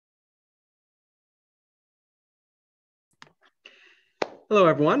Hello,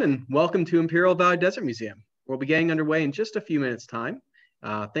 everyone, and welcome to Imperial Valley Desert Museum. We'll be getting underway in just a few minutes' time.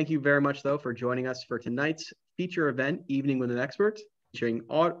 Thank you very much, though, for joining us for tonight's feature event, Evening with an Expert, featuring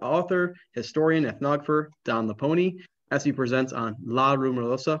author, historian, ethnographer Don Liponi, as he presents on La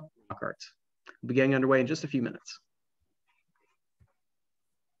Rumorosa rock art. We'll be getting underway in just a few minutes.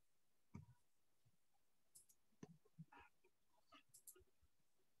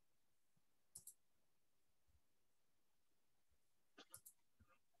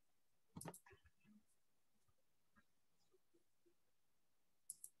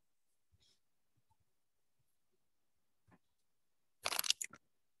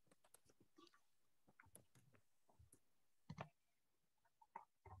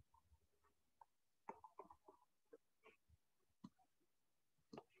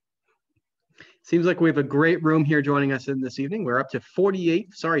 Seems like we have a great room here joining us in this evening. We're up to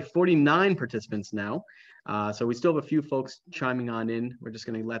 49 participants now. So we still have a few folks chiming on in. We're just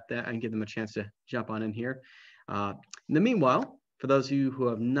going to let that and give them a chance to jump on in here. In the meanwhile, for those of you who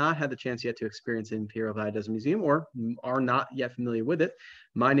have not had the chance yet to experience the Imperial Valley Desert Museum or are not yet familiar with it,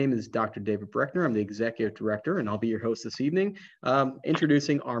 my name is Dr. David Breckner. I'm the Executive Director, and I'll be your host this evening,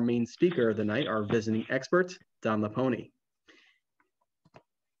 introducing our main speaker of the night, our visiting expert, Don Liponi.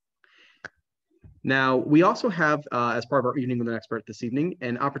 Now, we also have, as part of our Evening with an Expert this evening,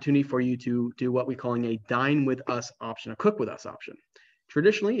 an opportunity for you to do what we're calling a Dine with Us option, a Cook with Us option.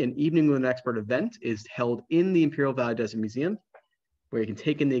 Traditionally, an Evening with an Expert event is held in the Imperial Valley Desert Museum, where you can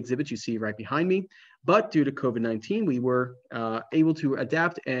take in the exhibits you see right behind me. But due to COVID-19, we were able to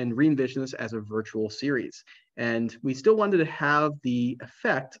adapt and re-envision this as a virtual series. And we still wanted to have the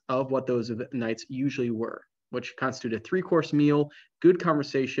effect of what those nights usually were, which constitute a three-course meal, good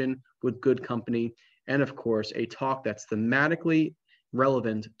conversation with good company, and of course, a talk that's thematically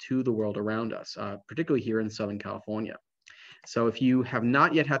relevant to the world around us, particularly here in Southern California. So if you have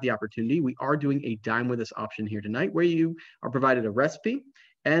not yet had the opportunity, we are doing a Dine With Us option here tonight, where you are provided a recipe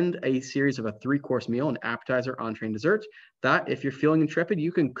and a series of a three-course meal, an appetizer, entree, and dessert, that if you're feeling intrepid,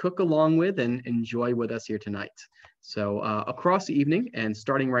 you can cook along with and enjoy with us here tonight. So across the evening and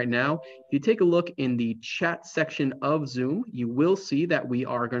starting right now, if you take a look in the chat section of Zoom, you will see that we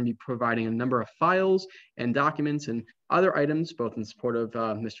are going to be providing a number of files and documents and other items, both in support of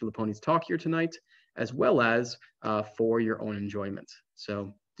Mr. Liponi's talk here tonight, as well as for your own enjoyment.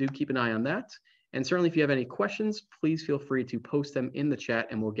 So do keep an eye on that. And certainly if you have any questions, please feel free to post them in the chat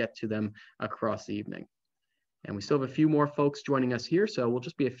and we'll get to them across the evening. And we still have a few more folks joining us here, so we'll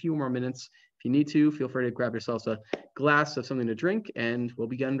just be a few more minutes. If you need to, feel free to grab yourselves a glass of something to drink, and we'll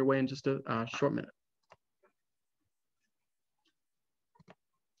be getting underway in just a short minute.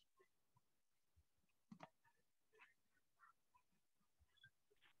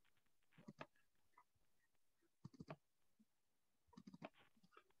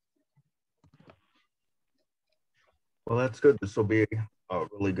 Well, that's good. This will be a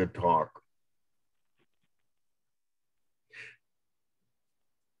really good talk.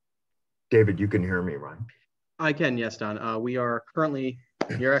 David, you can hear me, right? I can, yes, Don. We are currently,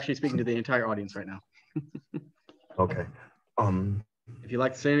 you're actually speaking to the entire audience right now. Okay. If you'd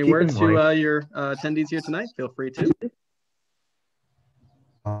like to say any words to your attendees here tonight, feel free to.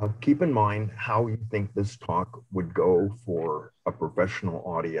 Keep in mind how you think this talk would go for a professional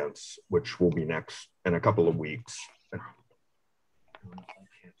audience, which will be next in a couple of weeks.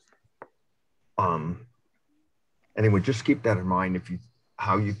 Anyway, just keep that in mind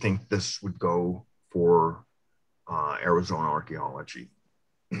how you think this would go for Arizona archaeology,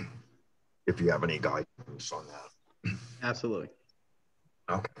 if you have any guidance on that. Absolutely.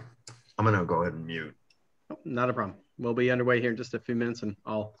 Okay, I'm gonna go ahead and mute. Not a problem. We'll be underway here in just a few minutes and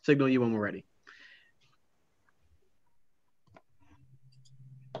I'll signal you when we're ready.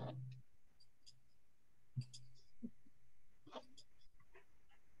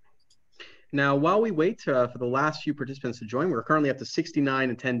 Now, while we wait for the last few participants to join, we're currently up to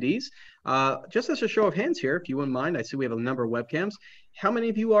 69 attendees. Just as a show of hands here, if you wouldn't mind, I see we have a number of webcams. How many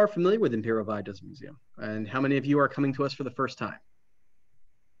of you are familiar with Imperial Valley Desert Museum? And how many of you are coming to us for the first time?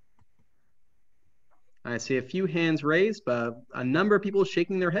 I see a few hands raised, but a number of people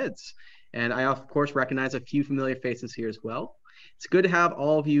shaking their heads. And I, of course, recognize a few familiar faces here as well. It's good to have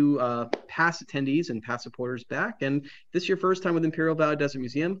all of you past attendees and past supporters back. And if this is your first time with Imperial Valley Desert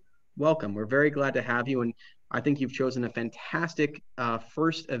Museum, welcome. We're very glad to have you. And I think you've chosen a fantastic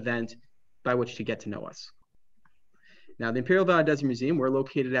first event by which to get to know us. Now, the Imperial Valley Desert Museum, we're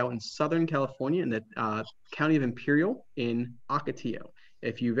located out in Southern California in the county of Imperial in Ocotillo.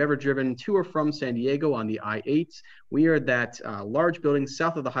 If you've ever driven to or from San Diego on the I-8, we are that large building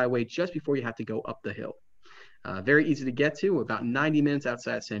south of the highway just before you have to go up the hill. Very easy to get to, about 90 minutes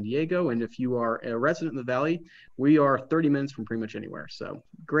outside San Diego. And if you are a resident in the Valley, we are 30 minutes from pretty much anywhere. So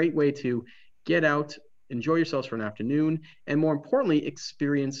great way to get out, enjoy yourselves for an afternoon, and more importantly,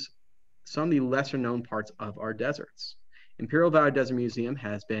 experience some of the lesser known parts of our deserts. Imperial Valley Desert Museum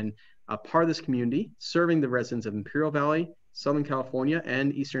has been a part of this community, serving the residents of Imperial Valley, Southern California,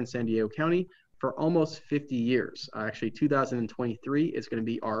 and Eastern San Diego County for almost 50 years. Actually, 2023 is going to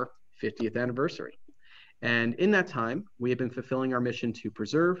be our 50th anniversary. And in that time, we have been fulfilling our mission to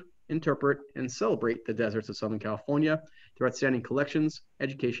preserve, interpret, and celebrate the deserts of Southern California through outstanding collections,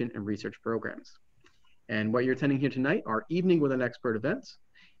 education, and research programs. And what you're attending here tonight, our Evening with an Expert events,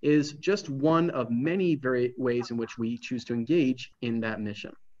 is just one of many very ways in which we choose to engage in that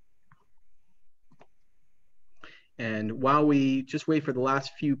mission. And while we just wait for the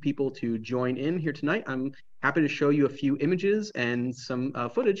last few people to join in here tonight, I'm happy to show you a few images and some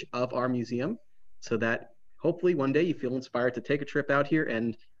footage of our museum so that hopefully one day you feel inspired to take a trip out here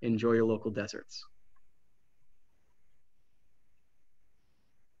and enjoy your local deserts.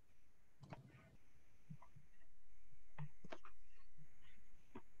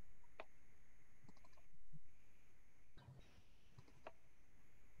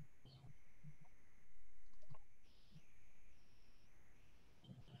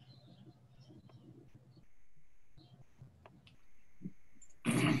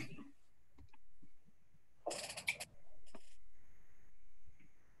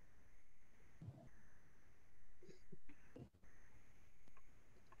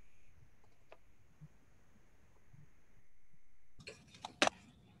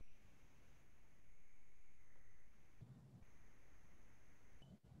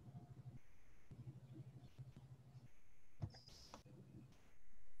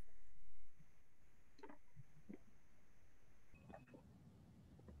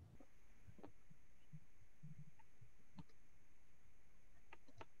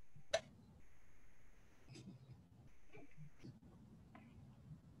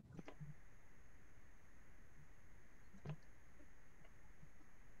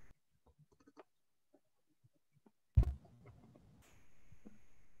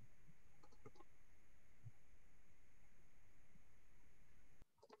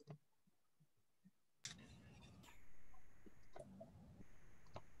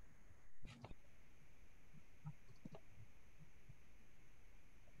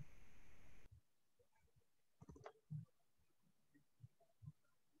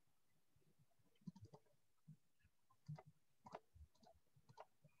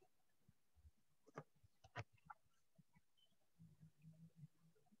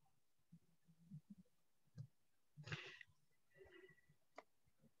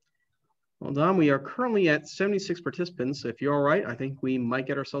 Well, Don, we are currently at 76 participants. So if you're all right, I think we might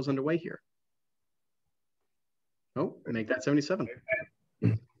get ourselves underway here. Oh, make that 77.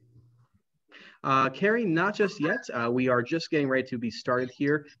 Carrie, not just yet. We are just getting ready to be started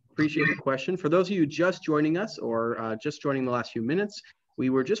here. Appreciate the question. For those of you just joining us or just joining the last few minutes, we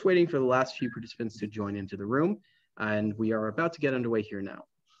were just waiting for the last few participants to join into the room, and we are about to get underway here now.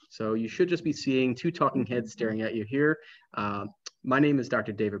 So you should just be seeing two talking heads staring at you here. My name is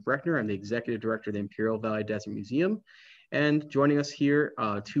Dr. David Breckner. I'm the Executive Director of the Imperial Valley Desert Museum. And joining us here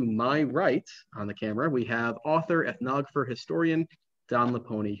to my right on the camera, we have author, ethnographer, historian, Don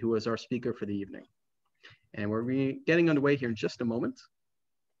Liponi, who is our speaker for the evening. And we're getting underway here in just a moment.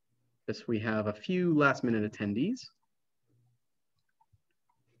 Yes, we have a few last minute attendees.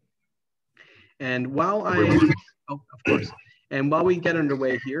 And while while we get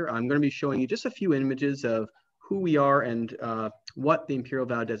underway here, I'm going to be showing you just a few images of who we are and what the Imperial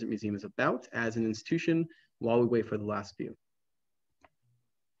Valley Desert Museum is about as an institution while we wait for the last few.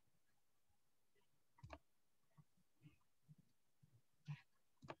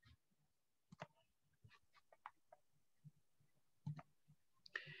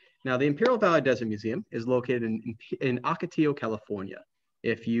 Now, the Imperial Valley Desert Museum is located in Ocotillo, California.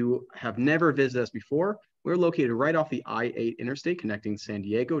 If you have never visited us before, we're located right off the I-8 interstate connecting San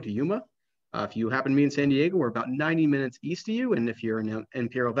Diego to Yuma. If you happen to be in San Diego, we're about 90 minutes east of you. And if you're in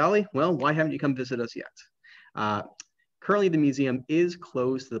Imperial Valley, well, why haven't you come visit us yet? Currently, the museum is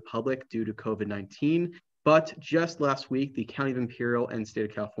closed to the public due to COVID-19, but just last week, the County of Imperial and State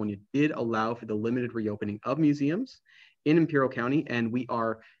of California did allow for the limited reopening of museums in Imperial County, and we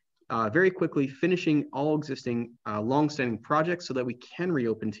are very quickly finishing all existing long-standing projects so that we can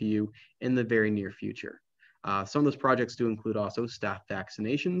reopen to you in the very near future. Some of those projects do include also staff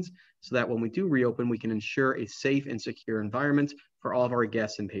vaccinations so that when we do reopen, we can ensure a safe and secure environment for all of our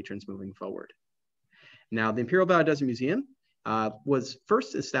guests and patrons moving forward. Now, the Imperial Valley Desert Museum was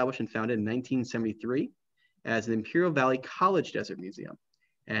first established and founded in 1973. as the Imperial Valley College Desert Museum.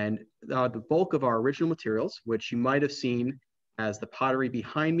 And the bulk of our original materials, which you might have seen as the pottery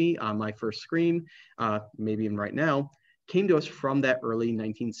behind me on my first screen, maybe even right now, came to us from that early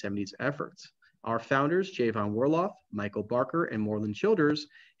 1970s efforts. Our founders, Javon Warloff, Michael Barker, and Moreland Childers,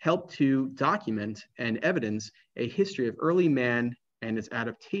 helped to document and evidence a history of early man and its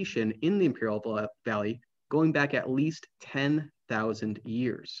adaptation in the Imperial Valley going back at least 10,000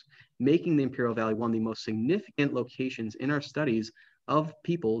 years, making the Imperial Valley one of the most significant locations in our studies of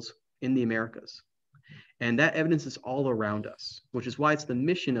peoples in the Americas. And that evidence is all around us, which is why it's the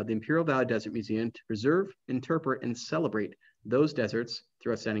mission of the Imperial Valley Desert Museum to preserve, interpret, and celebrate those deserts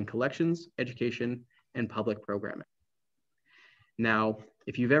through outstanding collections, education, and public programming. Now,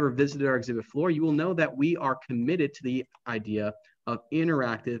 if you've ever visited our exhibit floor, you will know that we are committed to the idea of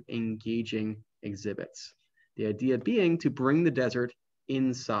interactive, engaging exhibits. The idea being to bring the desert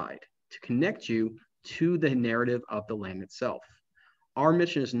inside, to connect you to the narrative of the land itself. Our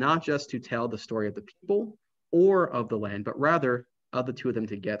mission is not just to tell the story of the people or of the land, but rather of the two of them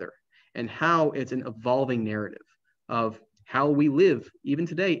together, and how it's an evolving narrative of how we live even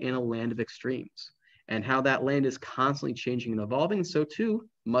today in a land of extremes, and how that land is constantly changing and evolving. So too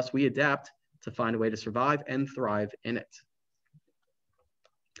must we adapt to find a way to survive and thrive in it.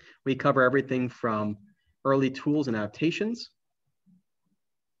 We cover everything from early tools and adaptations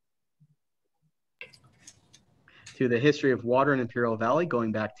to the history of water in Imperial Valley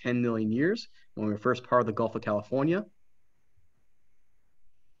going back 10 million years when we were first part of the Gulf of California,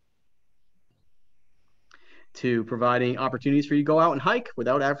 to providing opportunities for you to go out and hike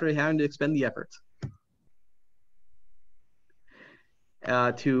without actually having to expend the effort,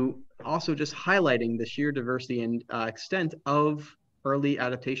 to also just highlighting the sheer diversity and extent of early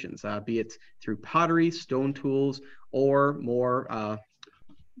adaptations, be it through pottery, stone tools, or more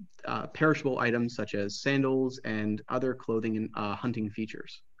perishable items such as sandals and other clothing and hunting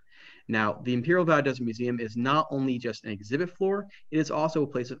features. Now, the Imperial Valley Desert Museum is not only just an exhibit floor, it is also a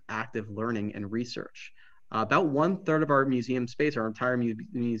place of active learning and research. About 1/3 of our museum space, our entire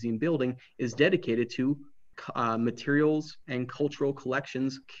museum building, is dedicated to materials and cultural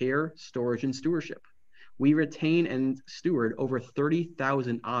collections, care, storage, and stewardship. We retain and steward over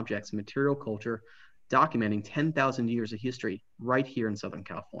 30,000 objects in material culture, documenting 10,000 years of history right here in Southern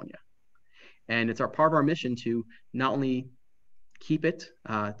California. And it's part of our mission to not only keep it,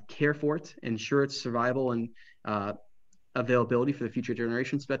 care for it, ensure its survival and availability for the future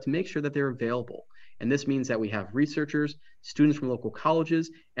generations, but to make sure that they're available. And this means that we have researchers, students from local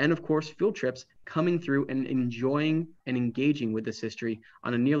colleges, and of course, field trips coming through and enjoying and engaging with this history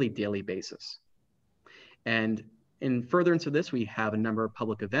on a nearly daily basis. And in furtherance of this, we have a number of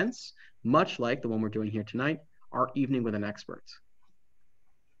public events, much like the one we're doing here tonight, our Evening with an Expert.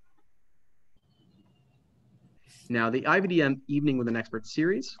 Now, the IVDM Evening with an Expert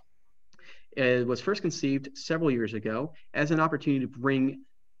series was first conceived several years ago as an opportunity to bring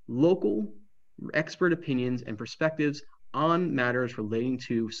local expert opinions and perspectives on matters relating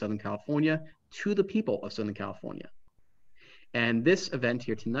to Southern California to the people of Southern California. And this event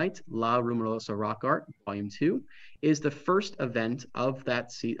here tonight, La Rumorosa Rock Art, Volume 2, is the first event of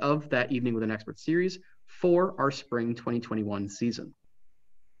that Evening with an Expert series for our spring 2021 season.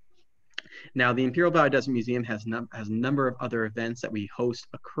 Now, the Imperial Valley Desert Museum has a number of other events that we host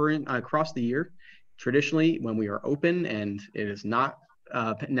across the year. Traditionally, when we are open and it is not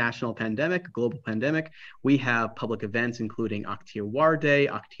national pandemic, global pandemic, we have public events including Oktio War Day,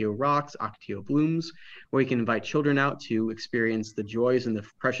 Oktio Rocks, Oktio Blooms, where we can invite children out to experience the joys and the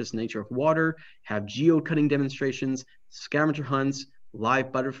precious nature of water, have geocutting demonstrations, scavenger hunts,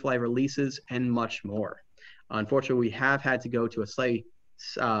 live butterfly releases, and much more. Unfortunately, we have had to go to a slightly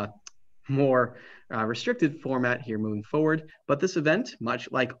more restricted format here moving forward, but this event,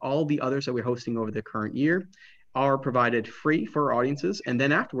 much like all the others that we're hosting over the current year, are provided free for our audiences, and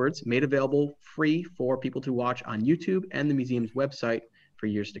then afterwards made available free for people to watch on YouTube and the museum's website for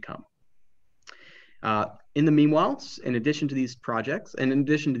years to come. In the meanwhile, in addition to these projects and in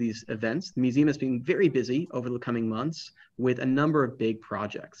addition to these events, the museum has been very busy over the coming months with a number of big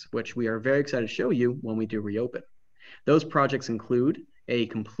projects, which we are very excited to show you when we do reopen. Those projects include a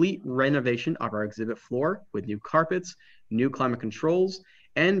complete renovation of our exhibit floor with new carpets, new climate controls,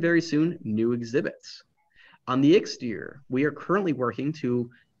 and very soon, new exhibits. On the exterior, we are currently working to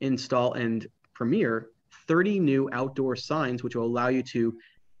install and premiere 30 new outdoor signs, which will allow you to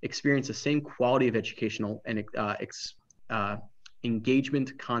experience the same quality of educational and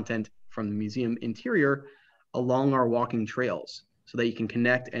engagement content from the museum interior along our walking trails, so that you can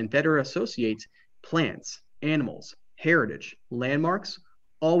connect and better associate plants, animals, heritage, landmarks,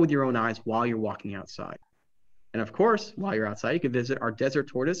 all with your own eyes while you're walking outside. And of course, while you're outside, you can visit our desert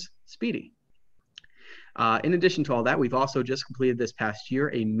tortoise, Speedy. In addition to all that, we've also just completed this past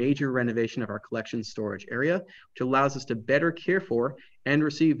year a major renovation of our collection storage area, which allows us to better care for and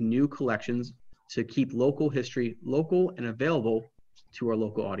receive new collections to keep local history local and available to our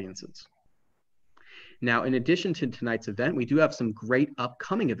local audiences. Now, in addition to tonight's event, we do have some great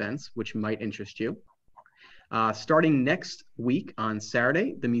upcoming events which might interest you. Starting next week on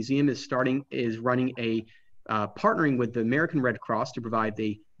Saturday, the museum is running a partnering with the American Red Cross to provide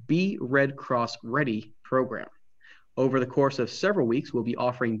the Be Red Cross Ready program. Over the course of several weeks, we'll be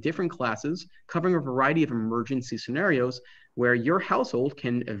offering different classes covering a variety of emergency scenarios where you and your household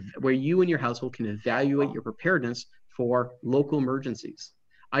can evaluate your preparedness for local emergencies.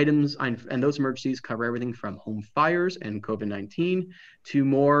 Items, and those emergencies cover everything from home fires and COVID-19 to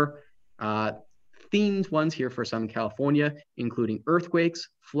more themed ones here for Southern California, including earthquakes,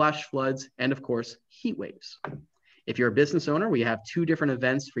 flash floods, and of course, heat waves. If you're a business owner, we have two different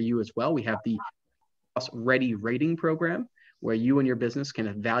events for you as well. We have the Ready Rating Program, where you and your business can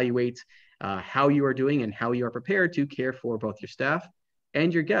evaluate how you are doing and how you are prepared to care for both your staff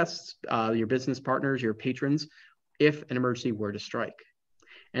and your guests, your business partners, your patrons, if an emergency were to strike.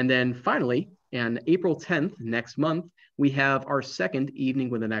 And then finally, on April 10th, next month, we have our second Evening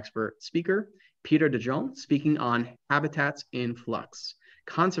with an Expert speaker, Peter DeJong, speaking on habitats in flux,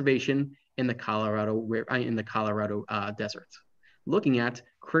 conservation in the Colorado desert, looking at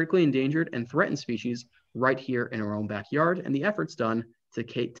critically endangered and threatened species right here in our own backyard and the efforts done to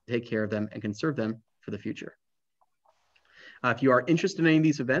take care of them and conserve them for the future. If you are interested in any of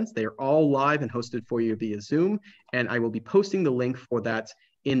these events, they are all live and hosted for you via Zoom, and I will be posting the link for that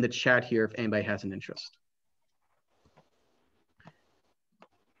in the chat here if anybody has an interest.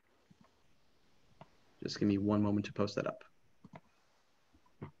 Just give me one moment to post that up.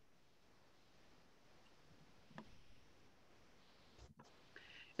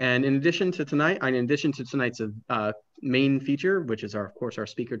 And in addition to tonight's main feature, which is of course our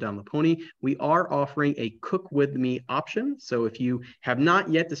speaker, Don Liponi, we are offering a cook with me option. So if you have not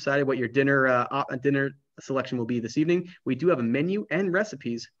yet decided what your dinner selection will be this evening, we do have a menu and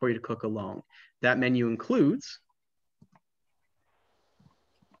recipes for you to cook along. That menu includes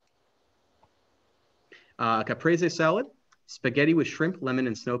caprese salad, spaghetti with shrimp, lemon,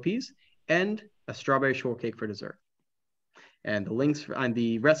 and snow peas, and a strawberry shortcake for dessert. And the links on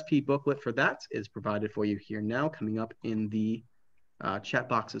the recipe booklet for that is provided for you here now, coming up in the chat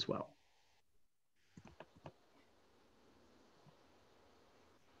box as well.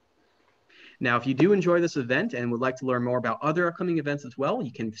 Now, if you do enjoy this event and would like to learn more about other upcoming events as well,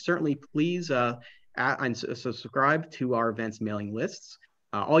 you can certainly please subscribe to our events mailing lists.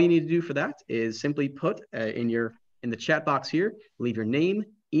 All you need to do for that is simply put in the chat box here, leave your name,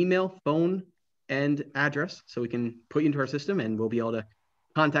 email, phone, and address so we can put you into our system and we'll be able to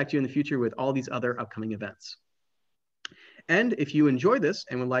contact you in the future with all these other upcoming events. And if you enjoy this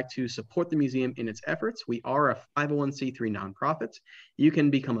and would like to support the museum in its efforts, we are a 501c3 nonprofit. You can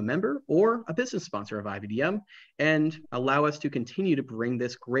become a member or a business sponsor of IVDM and allow us to continue to bring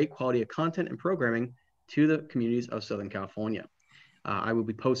this great quality of content and programming to the communities of Southern California. I will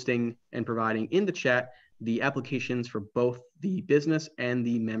be posting and providing in the chat the applications for both the business and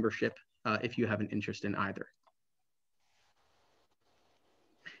the membership if you have an interest in either.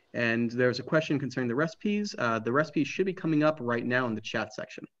 And there's a question concerning the recipes. The recipes should be coming up right now in the chat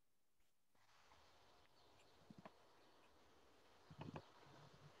section.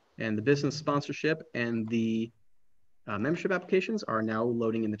 And the business sponsorship and the membership applications are now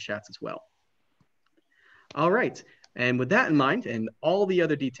loading in the chats as well. All right, and with that in mind and all the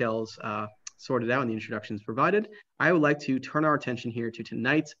other details sorted out and the introductions provided, I would like to turn our attention here to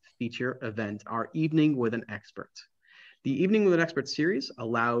tonight's feature event, our Evening with an Expert. The Evening with an Expert series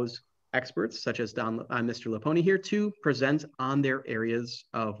allows experts such as Mr. Liponi here to present on their areas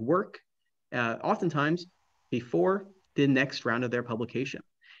of work, oftentimes before the next round of their publication.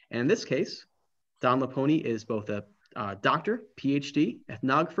 And in this case, Don Liponi is both a doctor, PhD,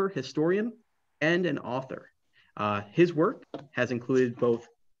 ethnographer, historian, and an author. His work has included both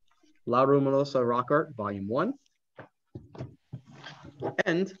La Rumorosa Rock Art Volume 1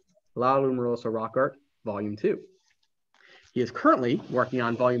 and La Rumorosa Rock Art Volume 2. He is currently working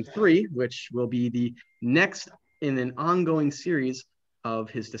on Volume 3, which will be the next in an ongoing series of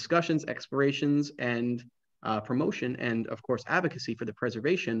his discussions, explorations, and promotion, and of course, advocacy for the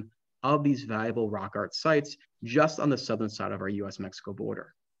preservation of these valuable rock art sites just on the southern side of our US-Mexico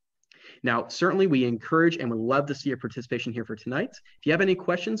border. Now, certainly we encourage and would love to see your participation here for tonight. If you have any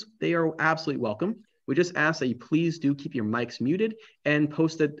questions, they are absolutely welcome. We just ask that you please do keep your mics muted and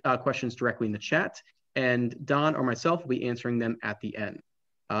post the questions directly in the chat. and Don or myself will be answering them at the end.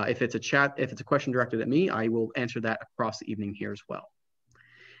 If it's a question directed at me, I will answer that across the evening here as well.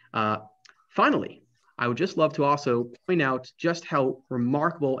 Finally, I would just love to also point out just how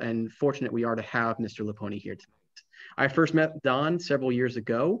remarkable and fortunate we are to have Mr. Liponi here tonight. I first met Don several years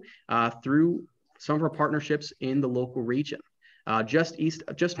ago through some of our partnerships in the local region. Just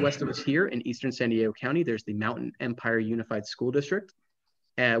west of us here in eastern San Diego County, there's the Mountain Empire Unified School District,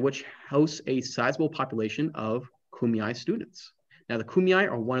 which hosts a sizable population of Kumeyaay students. Now, the Kumeyaay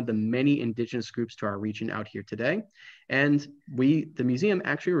are one of the many indigenous groups to our region out here today, and the museum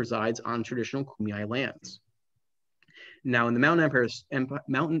actually resides on traditional Kumeyaay lands. Now, in the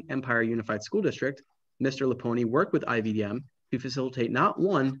Mountain Empire Unified School District, Mr. Liponi worked with IVDM to facilitate not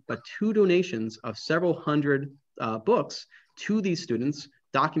one, but two donations of several hundred books to these students,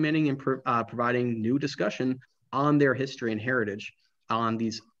 documenting and providing new discussion on their history and heritage on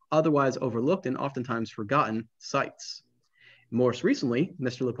these otherwise overlooked and oftentimes forgotten sites. Most recently,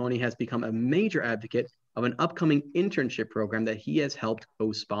 Mr. Liponi has become a major advocate of an upcoming internship program that he has helped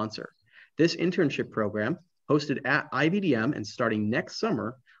co-sponsor. This internship program, hosted at IVDM and starting next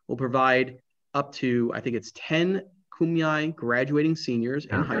summer, will provide up to, I think it's 10 Kumeyaay graduating seniors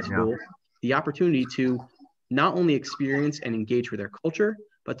in high school the opportunity to not only experience and engage with their culture,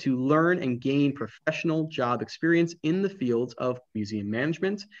 but to learn and gain professional job experience in the fields of museum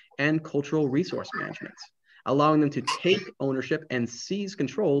management and cultural resource management, allowing them to take ownership and seize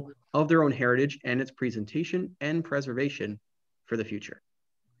control of their own heritage and its presentation and preservation for the future.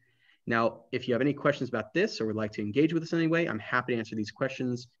 Now, if you have any questions about this or would like to engage with us in any way, I'm happy to answer these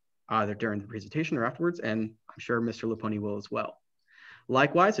questions either during the presentation or afterwards, and I'm sure Mr. Liponi will as well.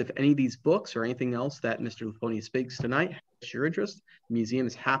 Likewise, if any of these books or anything else that Mr. Liponi speaks tonight has your interest, the museum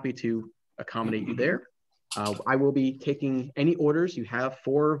is happy to accommodate you there. I will be taking any orders you have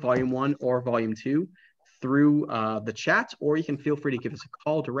for Volume 1 or Volume 2 through the chat, or you can feel free to give us a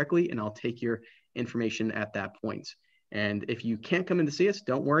call directly and I'll take your information at that point. And if you can't come in to see us,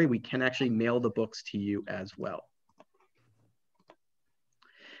 don't worry, we can actually mail the books to you as well.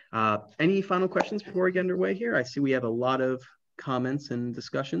 Any final questions before we get underway here? I see we have a lot of comments and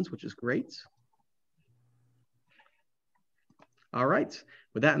discussions, which is great. All right,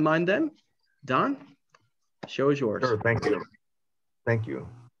 with that in mind then, Don, show is yours. Sure, thank you. Thank you.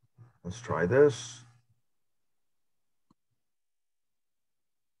 Let's try this.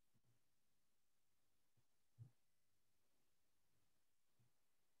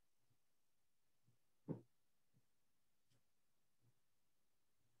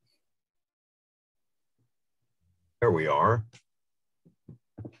 There we are.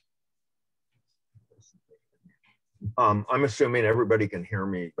 I'm assuming everybody can hear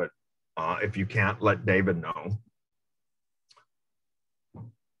me, but if you can't, let David know.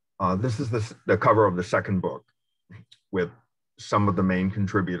 This is the cover of the second book with some of the main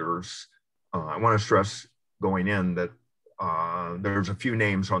contributors. I want to stress going in that there's a few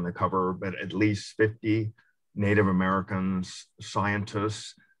names on the cover, but at least 50 Native Americans,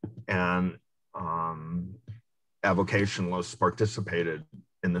 scientists, and avocationalists participated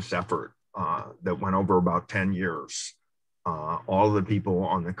in this effort that went over about 10 years. All the people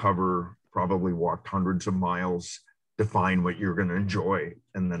on the cover probably walked hundreds of miles to find what you're going to enjoy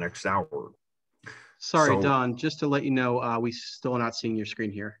in the next hour. Sorry, so, Don, just to let you know, we still are not seeing your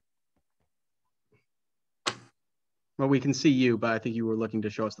screen here. Well, we can see you, but I think you were looking to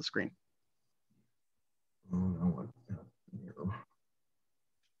show us the screen.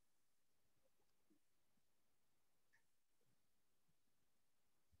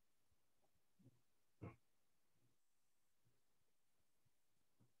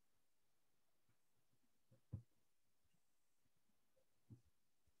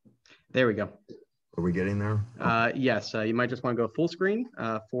 There we go. Are we getting there? Yes, you might just want to go full screen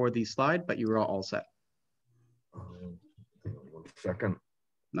for the slide, but you are all set. 1 second.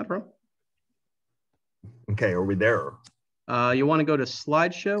 No problem. Okay, are we there? You want to go to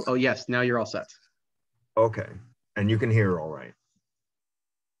slideshow? Oh, yes, now you're all set. Okay, and you can hear all right.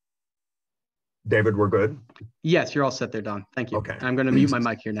 David, we're good? Yes, you're all set there, Don. Thank you. Okay. I'm going to mute my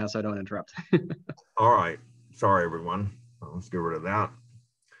mic here now so I don't interrupt. All right. Sorry, everyone. Let's get rid of that.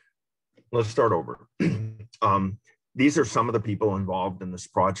 Let's start over. These are some of the people involved in this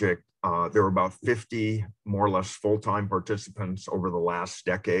project. There were about 50 more or less full-time participants over the last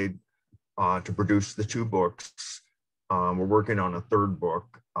decade to produce the 2 books. We're working on a 3rd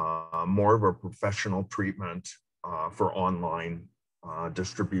book, more of a professional treatment for online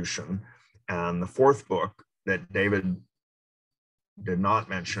distribution. And the 4th book that David did not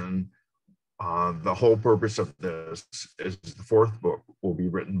mention The whole purpose of this is the fourth book will be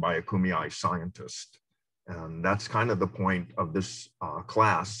written by a Kumeyaay scientist. And that's kind of the point of this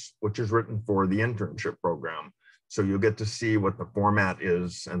class, which is written for the internship program. So you'll get to see what the format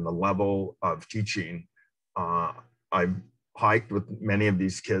is and the level of teaching. I've hiked with many of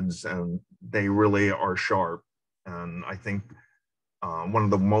these kids and they really are sharp. And I think one of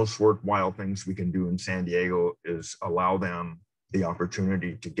the most worthwhile things we can do in San Diego is allow them the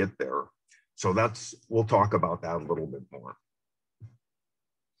opportunity to get there. So we'll talk about that a little bit more.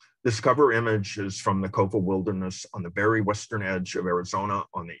 This cover image is from the Kofa Wilderness on the very western edge of Arizona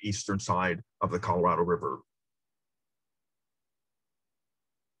on the eastern side of the Colorado River.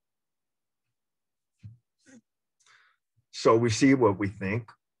 So we see what we think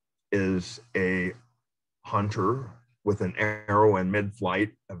is a hunter with an arrow in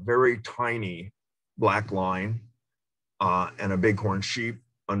mid-flight, a very tiny black line, and a bighorn sheep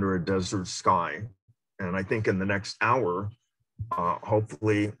under a desert sky. And I think in the next hour,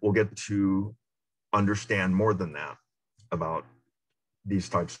 hopefully we'll get to understand more than that about these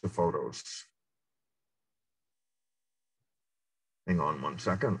types of photos. Hang on one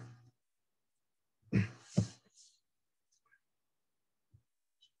second.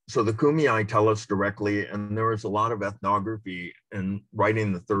 So the Kumeyaay tell us directly, and there is a lot of ethnography in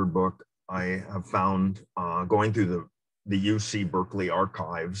writing the third book. I have found going through the UC Berkeley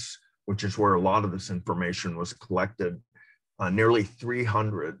archives, which is where a lot of this information was collected, nearly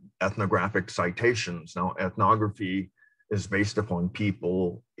 300 ethnographic citations. Now, ethnography is based upon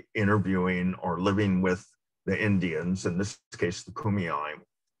people interviewing or living with the Indians, in this case, the Kumeyaay.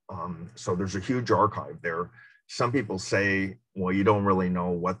 So there's a huge archive there. Some people say, well, you don't really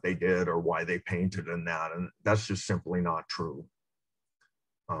know what they did or why they painted in that, and that's just simply not true.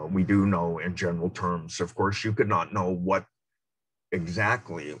 We do know in general terms. Of course, you could not know what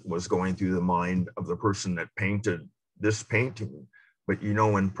exactly was going through the mind of the person that painted this painting, but you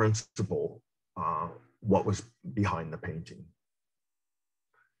know in principle what was behind the painting.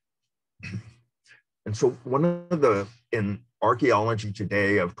 And so in archaeology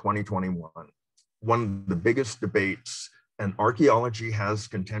today of 2021, one of the biggest debates, and archaeology has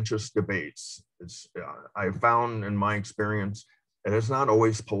contentious debates. I found in my experience, it is not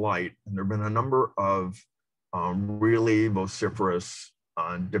always polite. And there have been a number of really vociferous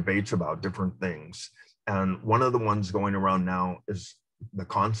debates about different things. And one of the ones going around now is the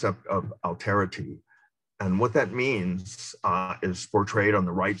concept of alterity. And what that means is portrayed on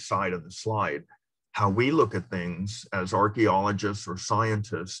the right side of the slide. How we look at things as archaeologists or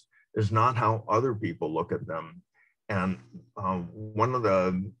scientists is not how other people look at them. And one of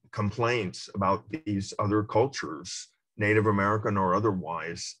the complaints about these other cultures, Native American or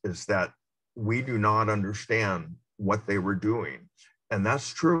otherwise, is that we do not understand what they were doing. And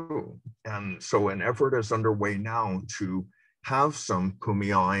that's true. And so an effort is underway now to have some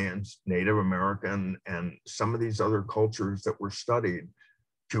Kumeyaay and Native American and some of these other cultures that were studied,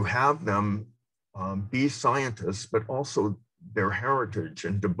 to have them be scientists, but also their heritage,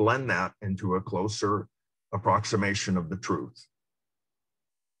 and to blend that into a closer approximation of the truth.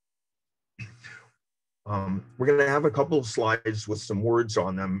 We're going to have a couple of slides with some words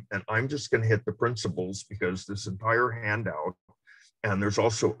on them, and I'm just going to hit the principles because this entire handout, and there's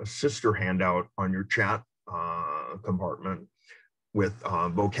also a sister handout on your chat compartment with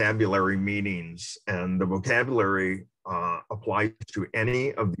vocabulary meanings, and the vocabulary applies to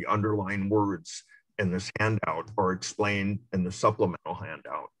any of the underlying words in this handout or explained in the supplemental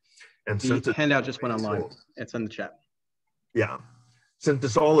handout. And since the handout just went online, it's in the chat. Yeah, since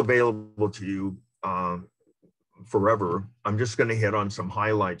it's all available to you forever, I'm just going to hit on some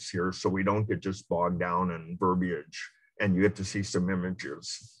highlights here so we don't get just bogged down in verbiage and you get to see some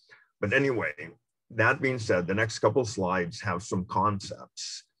images. But anyway, that being said, the next couple slides have some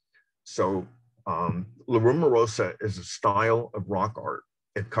concepts. So Rumorosa is a style of rock art.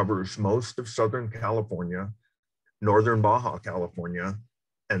 It covers most of Southern California, Northern Baja California,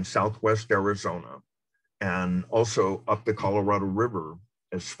 and Southwest Arizona, and also up the Colorado River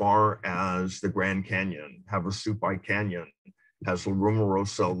as far as the Grand Canyon. Havasupai Canyon has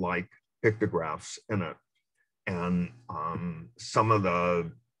Rumorosa-like pictographs in it. And some of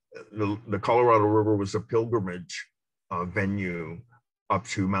the Colorado River was a pilgrimage venue up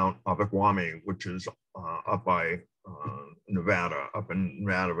to Mount Abakwame, which is up by Nevada, up in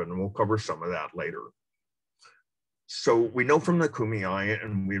Nevada, and we'll cover some of that later. So we know from the Kumeyaay,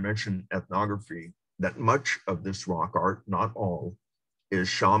 and we mentioned ethnography, that much of this rock art, not all, is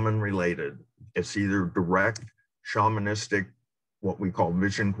shaman related. It's either direct shamanistic, what we call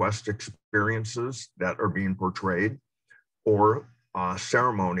vision quest experiences that are being portrayed, or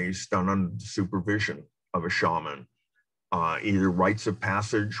ceremonies done under the supervision of a shaman, either rites of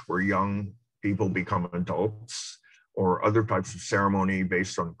passage where young people become adults, or other types of ceremony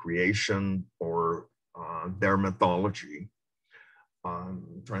based on creation or their mythology.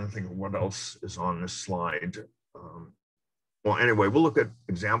 I'm trying to think of what else is on this slide. Well, anyway, we'll look at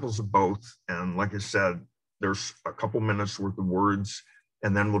examples of both. And like I said, there's a couple minutes worth of words,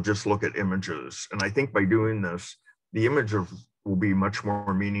 and then we'll just look at images. And I think by doing this, the images will be much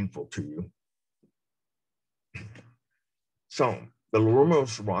more meaningful to you. So the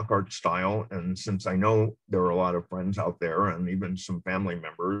Rumorosa rock art style, and since I know there are a lot of friends out there and even some family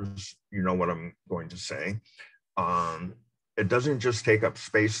members, you know what I'm going to say. It doesn't just take up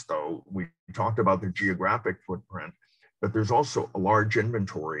space though. We talked about the geographic footprint, but there's also a large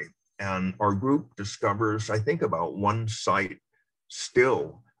inventory. And our group discovers, I think, about one site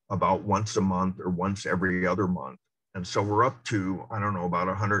still about once a month or once every other month. And so we're up to, I don't know, about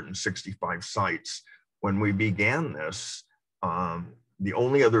 165 sites. When we began this, the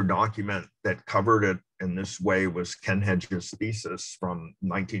only other document that covered it in this way was Ken Hedges' thesis from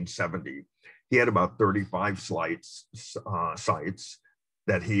 1970. He had about 35 sites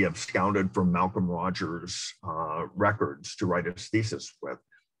that he absconded from Malcolm Rogers' records to write his thesis with.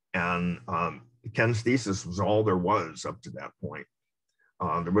 And Ken's thesis was all there was up to that point.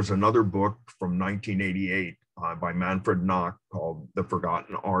 There was another book from 1988 by Manfred Knock called The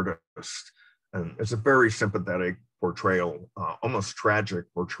Forgotten Artist. And it's a very sympathetic portrayal, almost tragic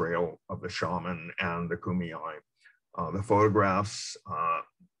portrayal of the shaman and the kumeyaay. The photographs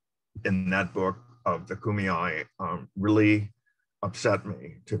in that book of the kumeyaay really upset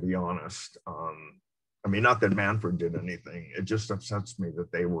me, to be honest. I mean, not that Manfred did anything, it just upsets me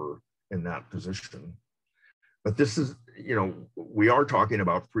that they were in that position. But this is, you know, we are talking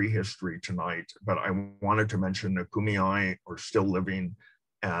about prehistory tonight, but I wanted to mention the kumeyaay are still living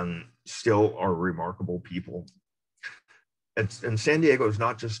and still are remarkable people. And San Diego is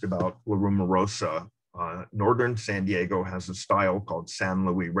not just about La Rumorosa. Northern San Diego has a style called San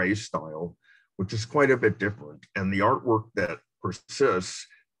Luis Rey style, which is quite a bit different. And the artwork that persists,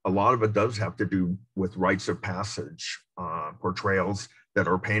 a lot of it does have to do with rites of passage, portrayals that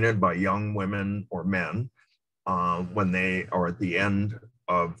are painted by young women or men when they are at the end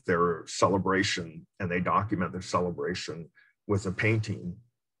of their celebration, and they document their celebration with a painting.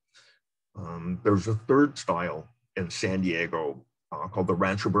 There's a third style in San Diego called the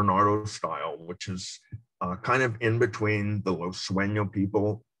Rancho Bernardo style, which is kind of in between the Los Sueños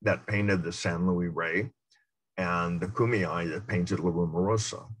people that painted the San Luis Rey and the kumeyaay that painted La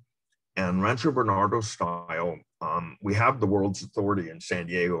Rumorosa. And Rancho Bernardo style, we have the world's authority in San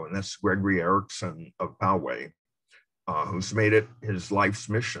Diego, and that's Gregory Erickson of Poway, who's made it his life's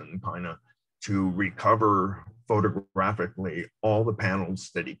mission kind of to recover photographically all the panels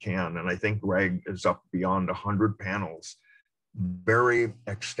that he can. And I think Greg is up beyond 100 panels, very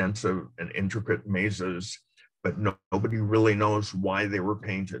extensive and intricate mazes, but nobody really knows why they were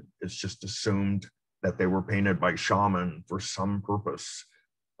painted. It's just assumed that they were painted by shaman for some purpose.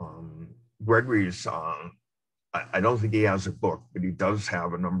 Gregory's, I don't think he has a book, but he does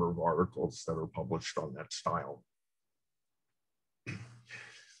have a number of articles that are published on that style.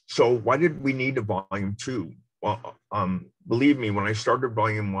 So why did we need a volume 2? Well, believe me, when I started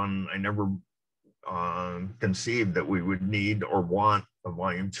volume 1, I never conceived that we would need or want a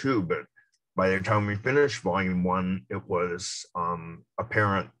volume 2, but by the time we finished volume 1, it was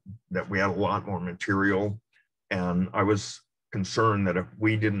apparent that we had a lot more material, and I was concerned that if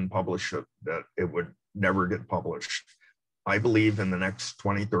we didn't publish it, that it would never get published. I believe in the next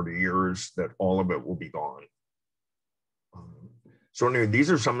 20, 30 years that all of it will be gone. So anyway, these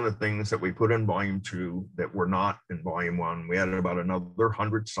are some of the things that we put in volume 2 that were not in volume 1. We added about another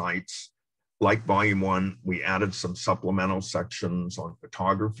 100 sites. Like volume 1, we added some supplemental sections on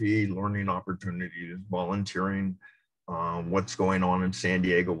photography, learning opportunities, volunteering, what's going on in San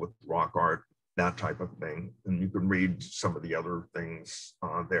Diego with rock art, that type of thing. And you can read some of the other things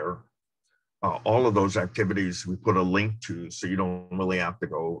there. All of those activities we put a link to, so you don't really have to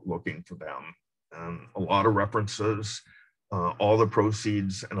go looking for them. And a lot of references, all the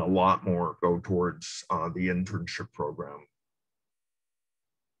proceeds and a lot more go towards the internship program.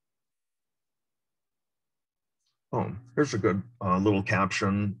 Oh, here's a good little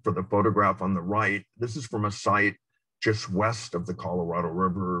caption for the photograph on the right. This is from a site just west of the Colorado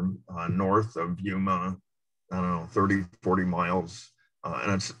River, north of Yuma, I don't know, 30, 40 miles.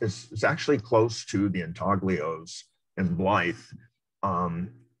 And it's actually close to the Intaglios in Blythe.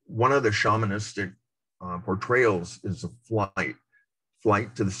 One of the shamanistic portrayals is a flight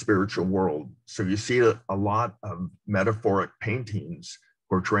flight to the spiritual world. So you see a lot of metaphoric paintings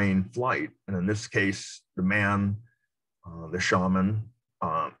portraying flight. And in this case, the man, the shaman,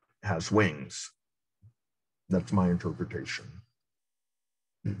 has wings. That's my interpretation.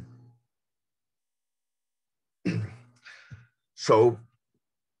 So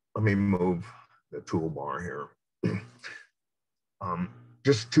let me move the toolbar here.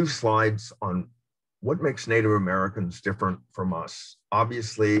 Just 2 slides on what makes Native Americans different from us.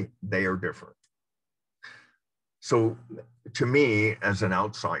 Obviously, they are different. So to me, as an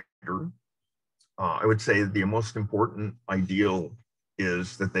outsider, I would say the most important ideal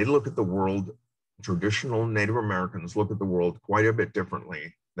is that they look at the world, traditional Native Americans look at the world quite a bit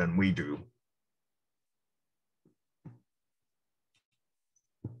differently than we do.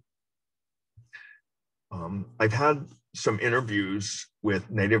 I've had some interviews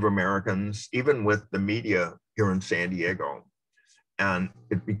with Native Americans, even with the media here in San Diego, and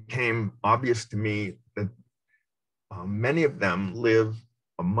it became obvious to me that many of them live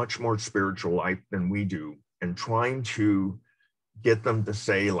a much more spiritual life than we do, and trying to get them to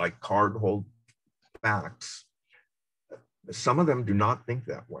say like hard hold facts, some of them do not think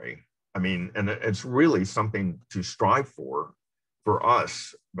that way. I mean, and it's really something to strive for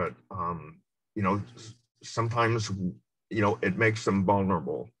us, but you know, sometimes, you know, it makes them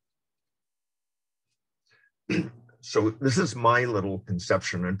vulnerable. So this is my little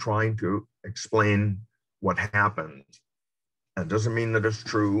conception and trying to explain what happened. That doesn't mean that it's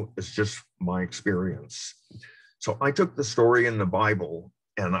true, it's just my experience. So I took the story in the Bible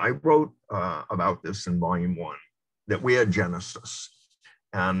and I wrote about this in volume 1, that we had Genesis.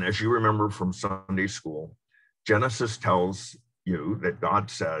 And as you remember from Sunday school, Genesis tells you that God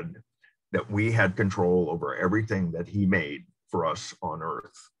said that we had control over everything that he made for us on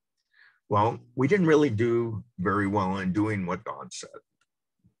earth. Well, we didn't really do very well in doing what God said.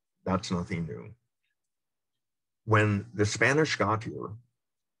 That's nothing new. When the Spanish got here,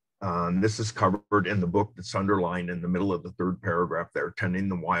 this is covered in the book that's underlined in the middle of the 3rd paragraph there, Tending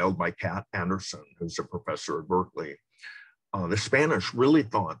the Wild by Kat Anderson, who's a professor at Berkeley. The Spanish really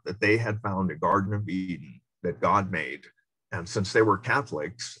thought that they had found a Garden of Eden that God made. And since they were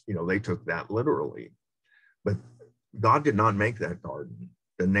Catholics, you know, they took that literally. But God did not make that garden.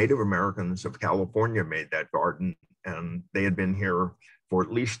 The Native Americans of California made that garden, and they had been here for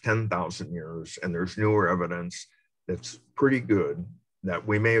at least 10,000 years. And there's newer evidence that's pretty good that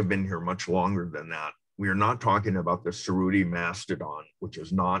we may have been here much longer than that. We are not talking about the Cerruti mastodon, which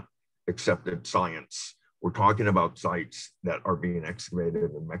is not accepted science. We're talking about sites that are being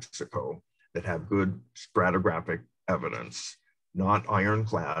excavated in Mexico that have good stratigraphic evidence, not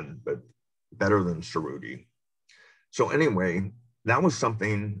ironclad, but better than Cerruti. So anyway, that was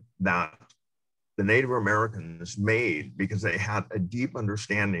something that the Native Americans made because they had a deep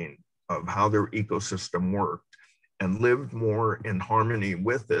understanding of how their ecosystem worked and lived more in harmony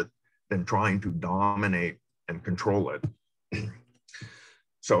with it than trying to dominate and control it.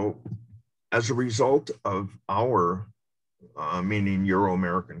 So as a result of our, meaning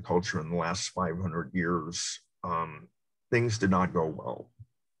Euro-American culture in the last 500 years, things did not go well.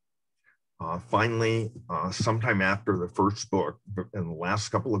 Finally, sometime after the first book, in the last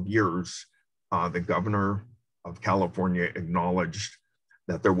couple of years, the governor of California acknowledged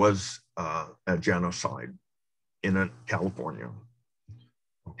that there was a genocide in California.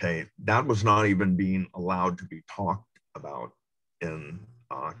 Okay, that was not even being allowed to be talked about in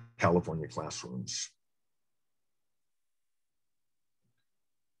California classrooms.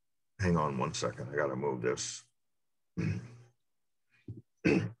 Hang on one second, I gotta move this.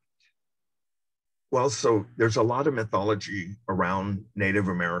 Well, so there's a lot of mythology around Native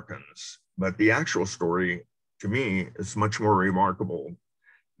Americans, but the actual story to me is much more remarkable.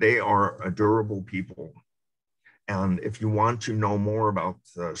 They are a durable people. And if you want to know more about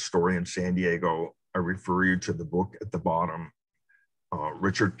the story in San Diego, I refer you to the book at the bottom,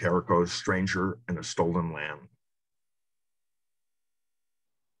 Richard Carrico's Stranger in a Stolen Land.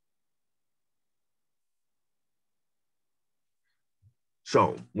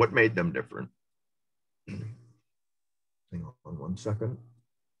 So what made them different? Hang on one second.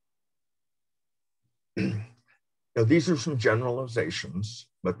 Now, these are some generalizations,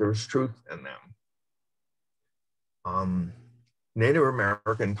 but there's truth in them. Native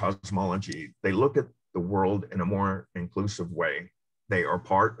American cosmology, they look at the world in a more inclusive way. They are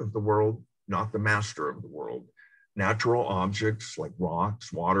part of the world, not the master of the world. Natural objects like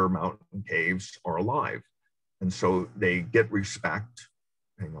rocks, water, mountain, caves are alive. And so they get respect.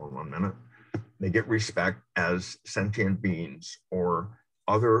 Hang on 1 minute. They get respect as sentient beings or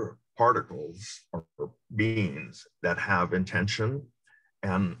other particles or beings that have intention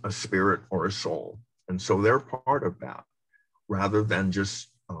and a spirit or a soul. And so they're part of that rather than just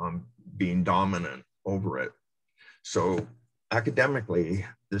being dominant over it. So academically,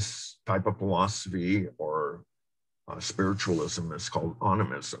 this type of philosophy or spiritualism is called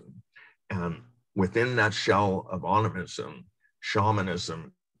animism. And within that shell of animism,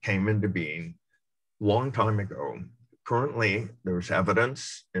 shamanism came into being a long time ago. Currently, there's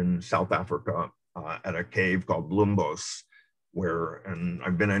evidence in South Africa at a cave called Lumbos, and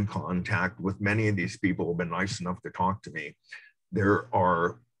I've been in contact with many of these people who have been nice enough to talk to me. There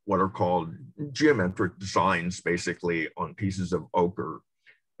are what are called geometric designs, basically on pieces of ochre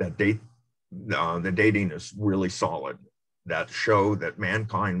that date, the dating is really solid, that show that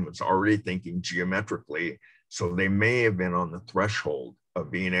mankind was already thinking geometrically. So they may have been on the threshold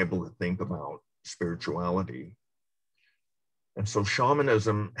of being able to think about spirituality. And so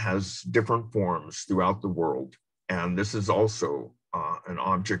shamanism has different forms throughout the world. And this is also an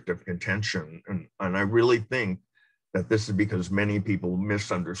object of contention. And I really think that this is because many people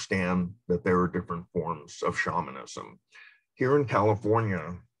misunderstand that there are different forms of shamanism. Here in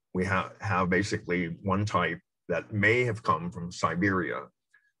California, we have basically one type that may have come from Siberia.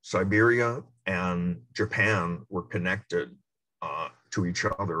 Siberia and Japan were connected to each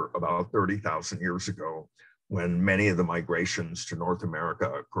other about 30,000 years ago when many of the migrations to North America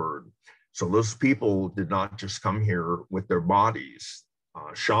occurred. So those people did not just come here with their bodies.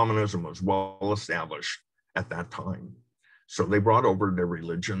 Shamanism was well established at that time. So they brought over their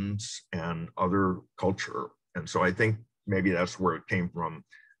religions and other culture. And so I think maybe that's where it came from.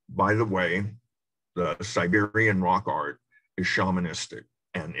 By the way, the Siberian rock art is shamanistic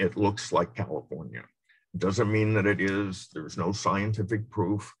and it looks like California. It doesn't mean that it is, there's no scientific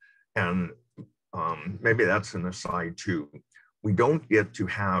proof. And maybe that's an aside too. We don't get to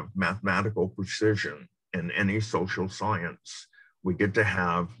have mathematical precision in any social science. We get to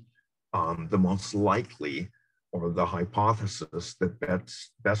have the most likely or the hypothesis that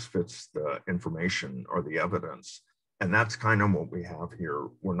best fits the information or the evidence. And that's kind of what we have here.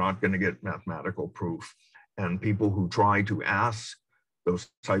 We're not going to get mathematical proof. And people who try to ask those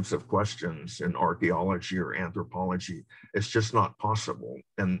types of questions in archaeology or anthropology, it's just not possible.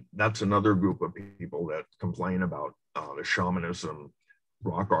 And that's another group of people that complain about the shamanism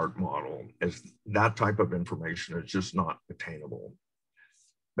rock art model, is that type of information is just not attainable.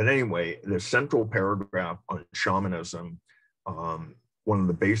 But anyway, the central paragraph on shamanism, one of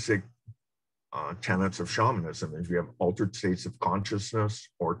the basic tenets of shamanism is you have altered states of consciousness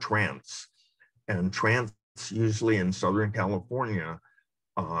or trance. And trance, usually in Southern California,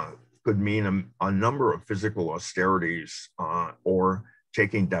 could mean a number of physical austerities or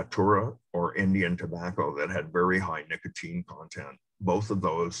taking datura or Indian tobacco that had very high nicotine content. Both of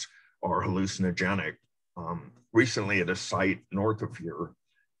those are hallucinogenic. Recently at a site north of here,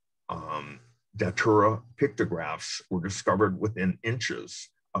 datura pictographs were discovered within inches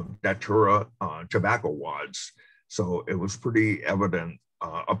of datura tobacco wads. So it was pretty evident.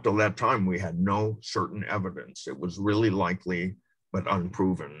 Up till that time, we had no certain evidence. It was really likely, but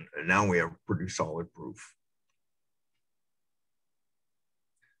unproven. And now we have pretty solid proof.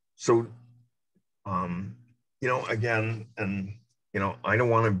 So, again, and, I don't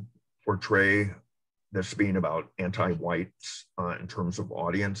want to portray this being about anti-whites in terms of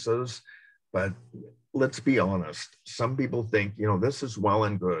audiences, but let's be honest. Some people think, this is well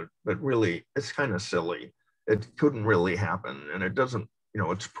and good, but really it's kind of silly. It couldn't really happen. And it doesn't,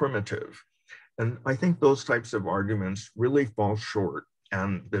 it's primitive. And I think those types of arguments really fall short.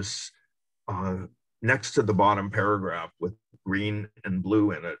 And this next to the bottom paragraph with green and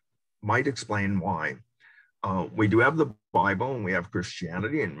blue in it might explain why. We do have the Bible and we have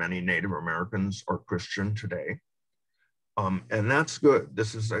Christianity, and many Native Americans are Christian today. And that's good.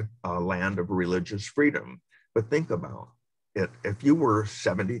 This is a land of religious freedom. But think about it. If you were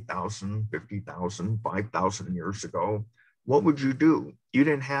 70,000, 50,000, 5,000 years ago, what would you do? You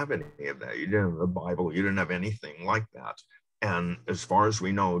didn't have any of that. You didn't have the Bible. You didn't have anything like that. And as far as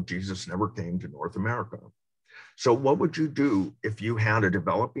we know, Jesus never came to North America. So what would you do if you had a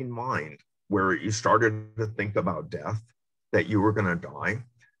developing mind where you started to think about death, that you were going to die,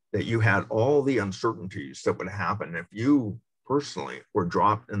 that you had all the uncertainties that would happen if you personally were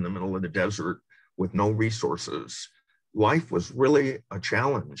dropped in the middle of the desert with no resources? Life was really a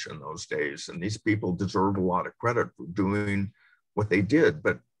challenge in those days, and these people deserve a lot of credit for doing what they did.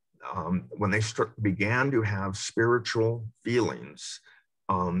 But when they began to have spiritual feelings,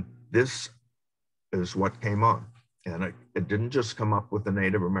 this is what came up. And it didn't just come up with the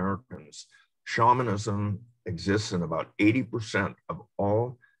Native Americans. Shamanism exists in about 80% of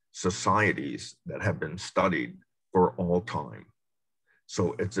all societies that have been studied for all time.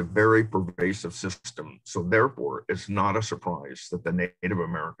 So it's a very pervasive system. So therefore, it's not a surprise that the Native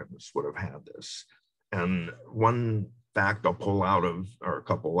Americans would have had this. And one fact I'll pull out of, or a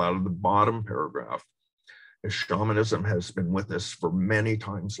couple out of the bottom paragraph, is shamanism has been with us for many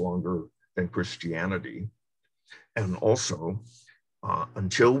times longer than Christianity. And also,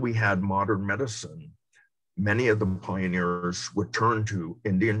 until we had modern medicine, many of the pioneers would turn to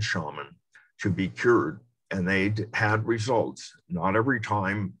Indian shaman to be cured, and they had results. Not every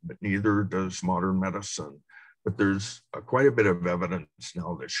time, but neither does modern medicine. But there's quite a bit of evidence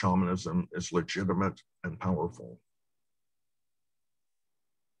now that shamanism is legitimate and powerful.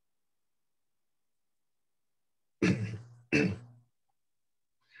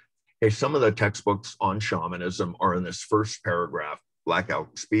 Okay, some of the textbooks on shamanism are in this first paragraph. Black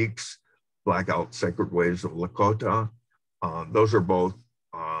Elk Speaks, Black Elk Sacred Ways of Lakota. Those are both,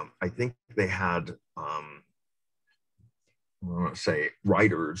 I think they had, I want to say,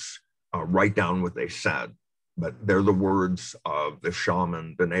 writers write down what they said, but they're the words of the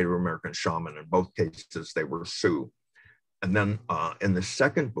shaman, the Native American shaman. In both cases, they were Sioux. And then in the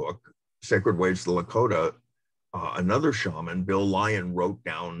second book, Sacred Ways of Lakota, another shaman, Bill Lyon, wrote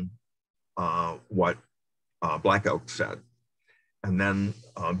down what Black Elk said. And then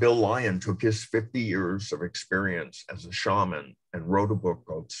Bill Lyon took his 50 years of experience as a shaman and wrote a book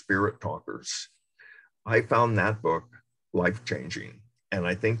called Spirit Talkers. I found that book life-changing. And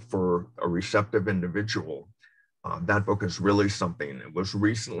I think for a receptive individual, that book is really something. It was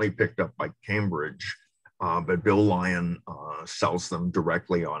recently picked up by Cambridge, but Bill Lyon sells them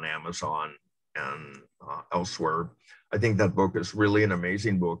directly on Amazon and elsewhere. I think that book is really an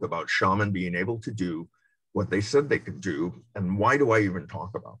amazing book about shaman being able to do what they said they could do. And why do I even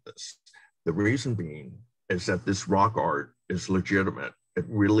talk about this? The reason being is that this rock art is legitimate. It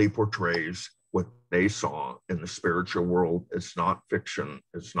really portrays what they saw in the spiritual world. It's not fiction,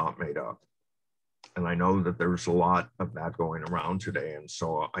 it's not made up. And I know that there's a lot of that going around today. And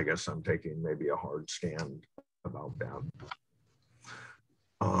so I guess I'm taking maybe a hard stand about that.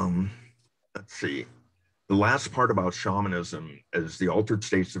 Let's see. The last part about shamanism is the altered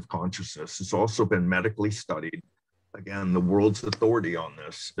states of consciousness. It's also been medically studied. Again, the world's authority on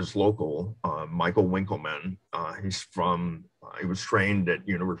this is local. Michael Winkelman, he was trained at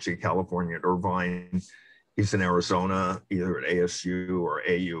University of California at Irvine. He's in Arizona, either at ASU or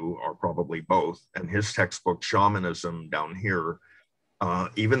AU, or probably both. And his textbook, Shamanism, down here,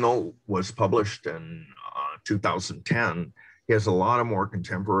 even though it was published in 2010, he has a lot of more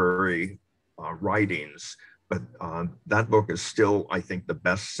contemporary writings, but that book is still, I think, the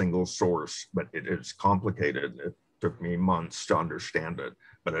best single source, but it is complicated. It took me months to understand it,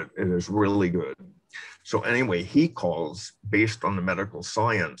 but it is really good. So anyway, he calls, based on the medical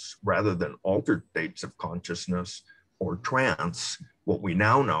science, rather than altered states of consciousness or trance, what we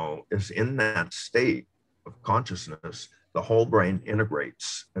now know is in that state of consciousness, the whole brain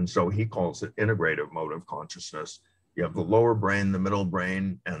integrates. And so he calls it integrative mode of consciousness. You have the lower brain, the middle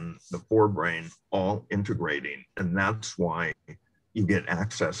brain, and the forebrain all integrating. And that's why you get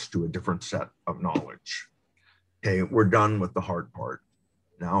access to a different set of knowledge. Okay, we're done with the hard part.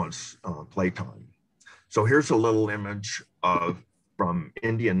 Now it's playtime. So here's a little image from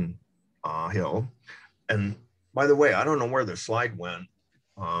Indian Hill. And by the way, I don't know where the slide went,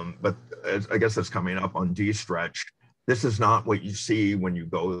 but I guess it's coming up on D-Stretch. This is not what you see when you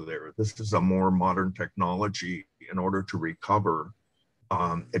go there. This is a more modern technology in order to recover.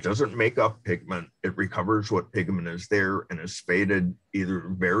 It doesn't make up pigment. It recovers what pigment is there and is faded either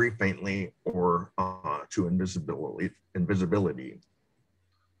very faintly or to invisibility.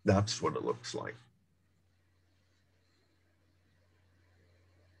 That's what it looks like.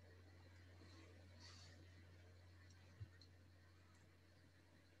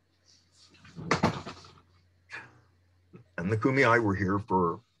 And the Kumeyaay were here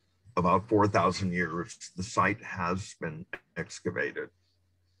for about 4,000 years. The site has been excavated.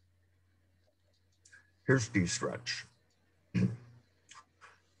 Here's D-Stretch.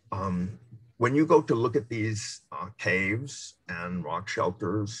 When you go to look at these caves and rock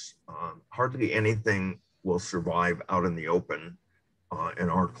shelters, hardly anything will survive out in the open in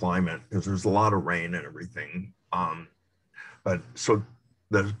our climate because there's a lot of rain and everything. But so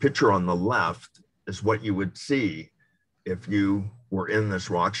the picture on the left is what you would see if you were in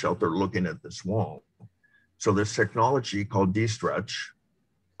this rock shelter looking at this wall. So this technology called D-Stretch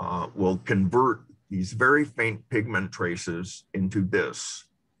will convert these very faint pigment traces into this.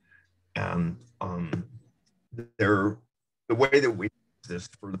 And the way that we use this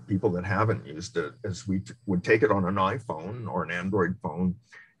for the people that haven't used it is we would take it on an iPhone or an Android phone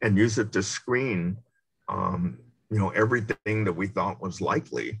and use it to screen everything that we thought was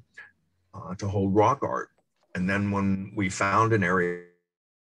likely to hold rock art. And then when we found an area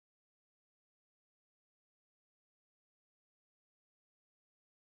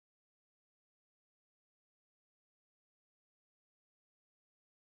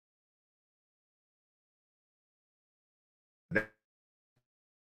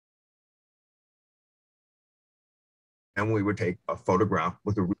and we would take a photograph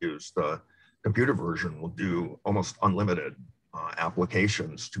with the reviews. The computer version will do almost unlimited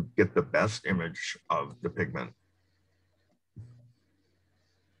applications to get the best image of the pigment.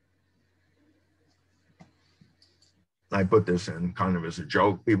 I put this in kind of as a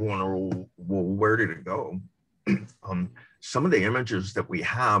joke. People wonder, well, where did it go? Some of the images that we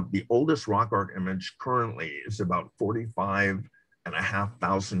have, the oldest rock art image currently is about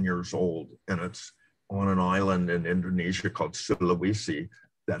 45,500 years old, and it's on an island in Indonesia called Sulawesi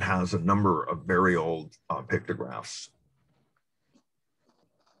that has a number of very old pictographs.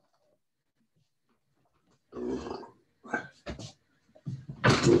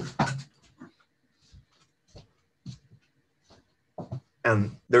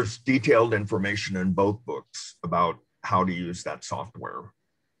 And there's detailed information in both books about how to use that software.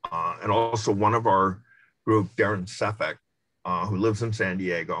 And also one of our group, Darren Sefek, who lives in San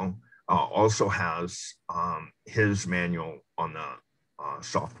Diego, also has his manual on the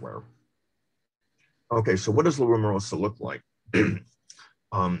software. Okay, so what does the Rumorosa look like?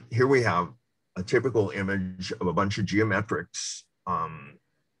 Here we have a typical image of a bunch of geometrics,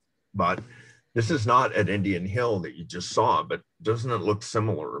 but this is not at Indian Hill that you just saw, but doesn't it look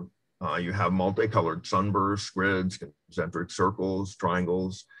similar? You have multicolored sunbursts, grids, concentric circles,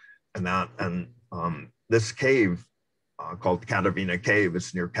 triangles, and that. And this cave called Catavina Cave,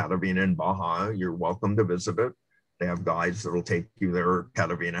 it's near Catavina in Baja. You're welcome to visit it. They have guides that will take you there.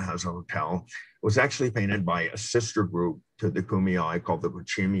 Catavina has a hotel. It was actually painted by a sister group to the Kumeyaay called the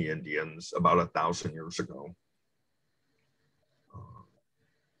Kuchimi Indians about 1,000 years ago.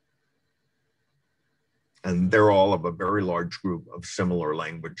 And they're all of a very large group of similar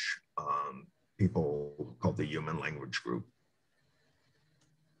language people called the human language group.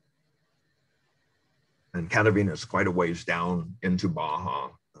 And Catavina is quite a ways down into Baja,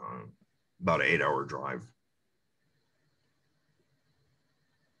 about an 8-hour drive.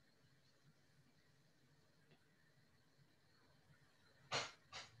 I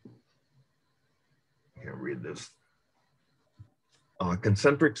can't read this.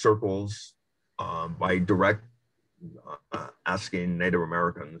 Concentric circles, by direct asking Native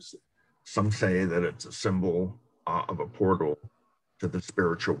Americans, some say that it's a symbol of a portal to the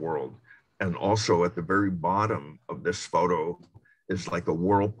spiritual world. And also at the very bottom of this photo is like a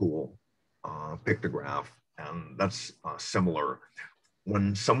whirlpool pictograph, and that's similar.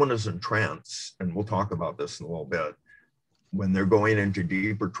 When someone is in trance, and we'll talk about this in a little bit, when they're going into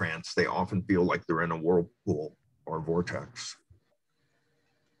deeper trance, they often feel like they're in a whirlpool or vortex.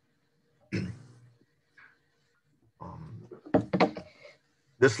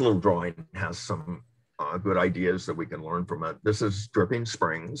 This little drawing has some good ideas that we can learn from it. This is Dripping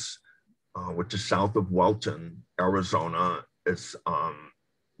Springs, which is south of Welton, Arizona. It's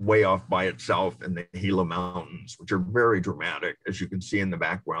way off by itself in the Gila Mountains, which are very dramatic, as you can see in the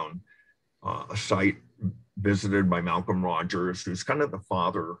background. A site visited by Malcolm Rogers, who's kind of the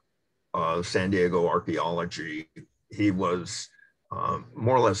father of San Diego archaeology. He was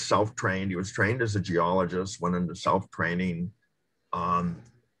more or less self-trained. He was trained as a geologist, went into self-training,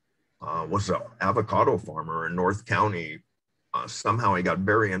 was an avocado farmer in North County. Somehow he got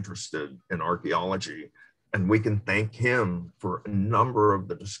very interested in archaeology, and we can thank him for a number of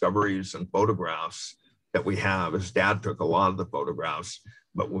the discoveries and photographs that we have. His dad took a lot of the photographs,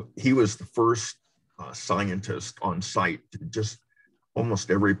 but he was the first scientist on site to just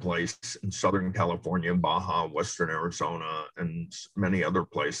almost every place in Southern California, Baja, Western Arizona, and many other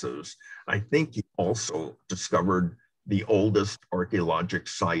places. I think he also discovered the oldest archaeologic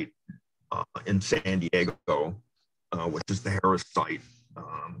site in San Diego, which is the Harris site.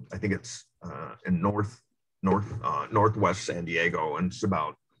 I think it's in northwest San Diego, and it's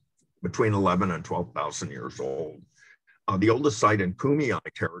about between 11 and 12,000 years old. The oldest site in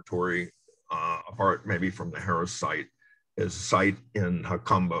Kumeyaay territory, apart maybe from the Harris site, is a site in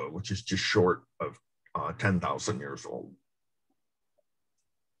Jacumba, which is just short of 10,000 years old.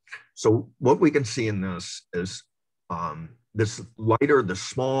 So what we can see in this is this lighter, the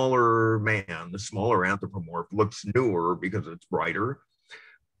smaller man, the smaller anthropomorph looks newer because it's brighter.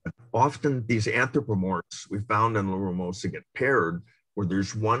 But often these anthropomorphs we found in La Rumorosa get paired, where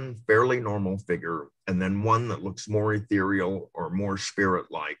there's one fairly normal figure and then one that looks more ethereal or more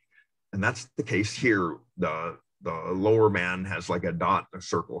spirit-like. And that's the case here. The the lower man has like a dot, a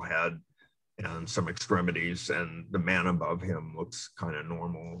circle head, and some extremities, and the man above him looks kind of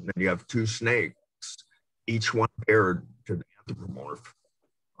normal. And then you have two snakes, each one paired to the anthropomorph,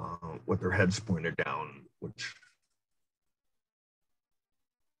 with their heads pointed down, which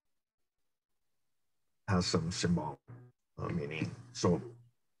has some symbolic meaning. So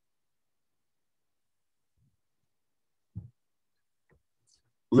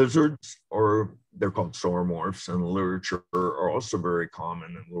lizards, or they're called sauromorphs in literature, are also very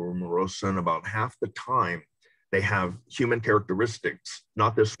common in Rumorosa, and about half the time they have human characteristics.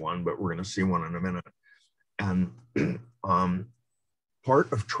 Not this one, but we're going to see one in a minute. And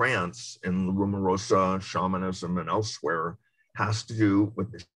part of trance in Rumorosa, shamanism, and elsewhere has to do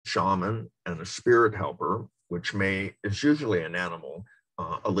with the shaman and a spirit helper, which is usually an animal,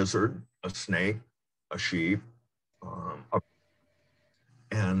 a lizard, a snake, a sheep,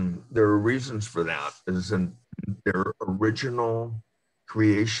 and there are reasons for that. Is in their original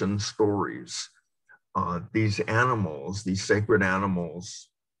creation stories, these animals, these sacred animals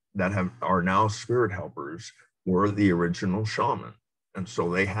that are now spirit helpers, were the original shaman. And so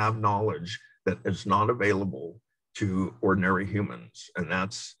they have knowledge that is not available to ordinary humans. And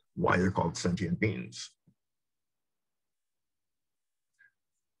that's why they're called sentient beings.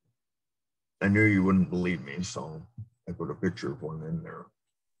 I knew you wouldn't believe me, so I put a picture of one in there.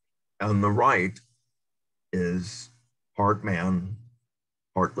 On the right is part man,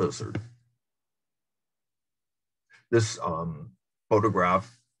 part lizard. This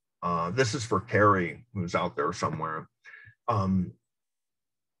photograph, this is for Carrie, who's out there somewhere.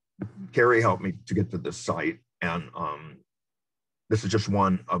 Carrie helped me to get to this site, and this is just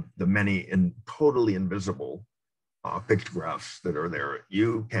one of the many totally invisible pictographs that are there.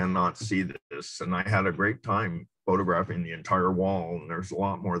 You cannot see this, and I had a great time photographing the entire wall, and there's a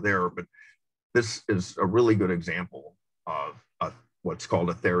lot more there, but this is a really good example of what's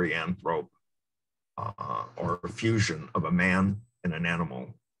called a therianthrope, or a fusion of a man and an animal.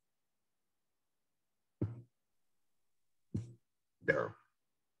 There.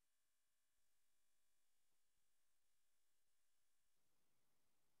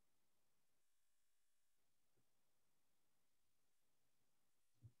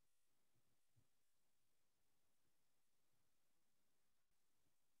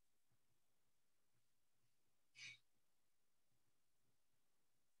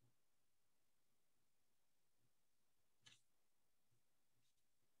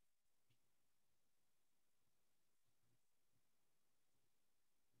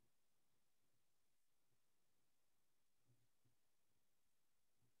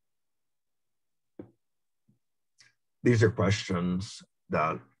 These are questions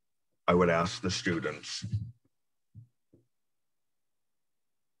that I would ask the students.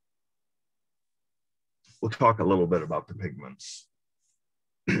 We'll talk a little bit about the pigments.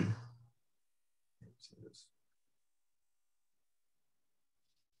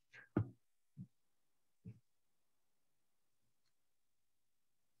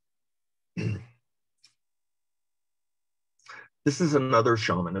 This is another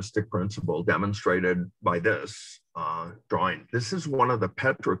shamanistic principle demonstrated by this drawing. This is one of the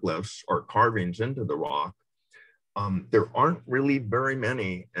petroglyphs or carvings into the rock. There aren't really very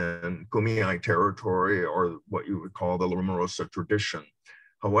many in Kumeyaay territory, or what you would call the Rumorosa tradition.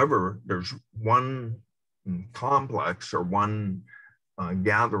 However, there's one complex or one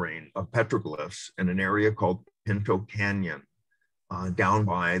gathering of petroglyphs in an area called Pinto Canyon, down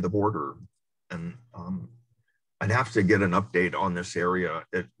by the border. And I'd have to get an update on this area.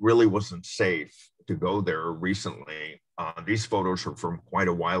 It really wasn't safe to go there recently. These photos are from quite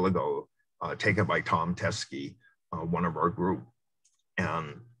a while ago, taken by Tom Teskey, one of our group.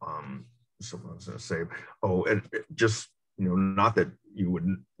 And someone was gonna say, oh, and just, not that you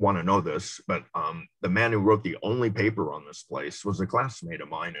wouldn't want to know this, but the man who wrote the only paper on this place was a classmate of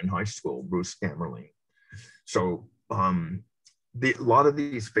mine in high school, Bruce Camerling. So a lot of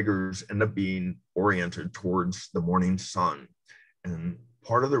these figures end up being oriented towards the morning sun. And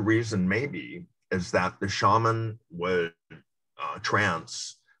part of the reason maybe is that the shaman would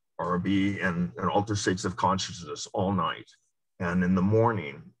trance or be in an altered states of consciousness all night, and in the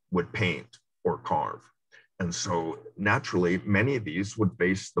morning would paint or carve. And so naturally, many of these would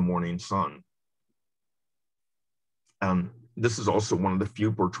face the morning sun. This is also one of the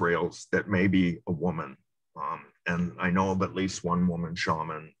few portrayals that may be a woman. And I know of at least one woman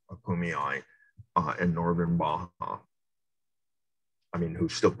shaman, a Kumeyaay, in northern Baja,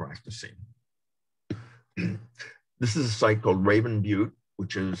 who's still practicing. This is a site called Raven Butte,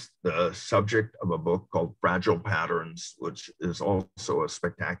 which is the subject of a book called Fragile Patterns, which is also a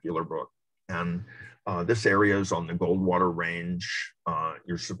spectacular book. And this area is on the Goldwater Range.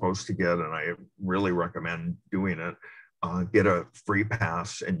 You're supposed to get, and I really recommend doing it, get a free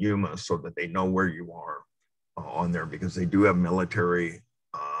pass in Yuma so that they know where you are on there, because they do have military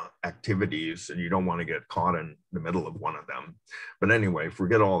activities and you don't want to get caught in the middle of one of them. But anyway,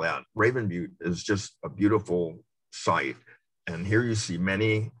 forget all that. Raven Butte is just a beautiful site. And here you see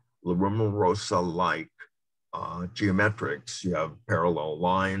many Rumorosa-like geometrics. You have parallel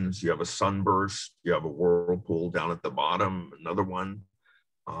lines, you have a sunburst, you have a whirlpool down at the bottom, another one,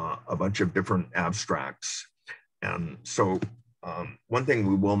 a bunch of different abstracts. And so one thing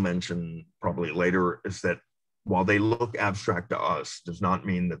we will mention probably later is that while they look abstract to us, does not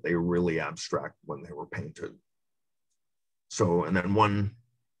mean that they were really abstract when they were painted. So, and then one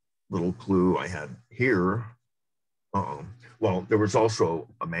little clue I had here, well, there was also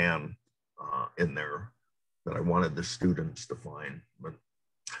a man in there that I wanted the students to find. But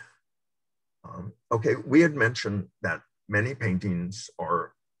okay, we had mentioned that many paintings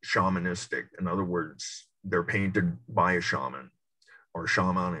are shamanistic. In other words, they're painted by a shaman, or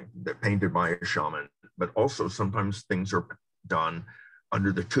shamanic, they're painted by a shaman, but also sometimes things are done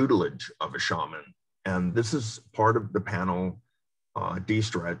under the tutelage of a shaman. And this is part of the panel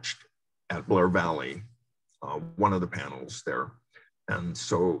De-Stretched at Blair Valley, one of the panels there. And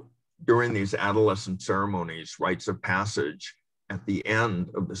so during these adolescent ceremonies, rites of passage, at the end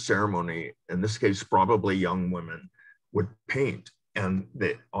of the ceremony, in this case, probably young women would paint. And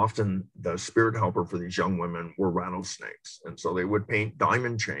often the spirit helper for these young women were rattlesnakes. And so they would paint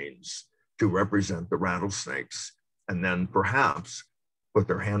diamond chains to represent the rattlesnakes, and then perhaps put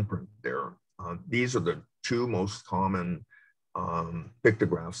their handprint there. These are the two most common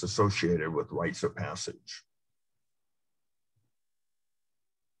pictographs associated with rites of passage.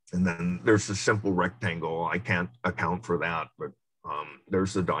 And then there's a simple rectangle. I can't account for that, but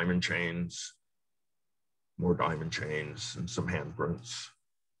there's the diamond chains, more diamond chains, and some handprints.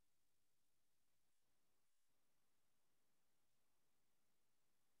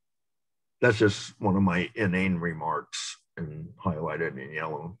 That's just one of my inane remarks and highlighted in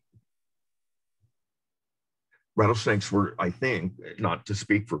yellow. Rattlesnakes were, I think, not to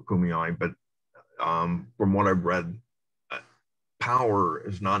speak for Kumeyaay, but from what I've read, power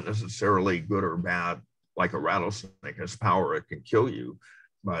is not necessarily good or bad. Like a rattlesnake has power, it can kill you,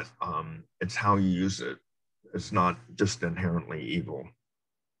 but it's how you use it. It's not just inherently evil.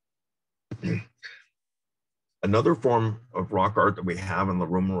 Another form of rock art that we have in the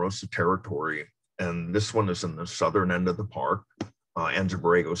Rumorosa territory, and this one is in the southern end of the park, Anza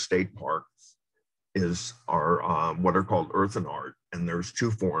Borrego State Park, is our what are called earthen art. And there's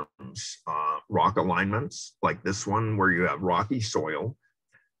two forms, rock alignments, like this one where you have rocky soil,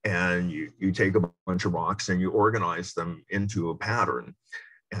 and you take a bunch of rocks and you organize them into a pattern.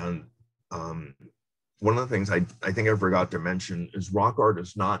 And one of the things I think I forgot to mention is rock art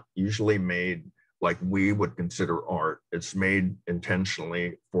is not usually made like we would consider art. It's made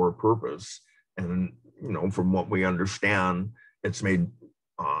intentionally for a purpose. And, you know, from what we understand, it's made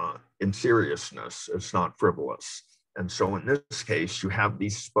in seriousness. It's not frivolous. And so in this case, you have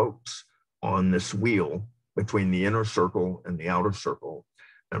these spokes on this wheel between the inner circle and the outer circle.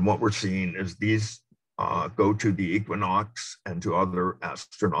 And what we're seeing is these go to the equinox and to other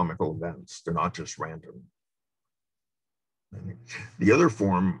astronomical events. They're not just random. The other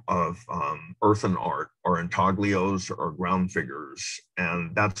form of earthen art are intaglios or ground figures.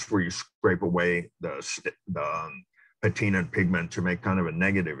 And that's where you scrape away the patina and pigment to make kind of a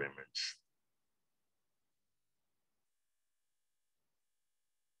negative image.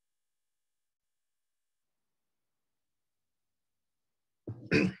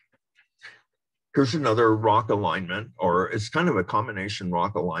 Here's another rock alignment, or it's kind of a combination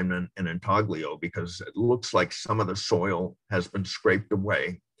rock alignment and intaglio, because it looks like some of the soil has been scraped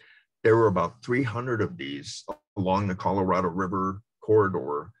away. There were about 300 of these along the Colorado River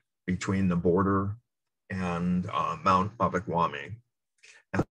corridor between the border and Mount Abakwame.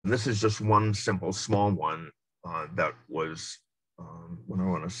 And this is just one simple small one that was, what I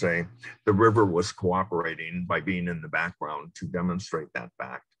want to say, the river was cooperating by being in the background to demonstrate that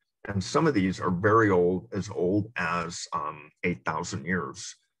fact. And some of these are very old as 8,000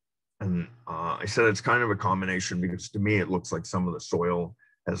 years. And I said it's kind of a combination because to me, it looks like some of the soil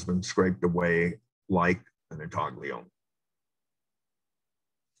has been scraped away like an intaglio.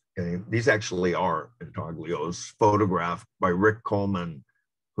 Okay, these actually are intaglios photographed by Rick Coleman,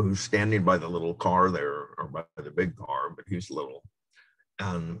 who's standing by the little car there, or by the big car, but he's little.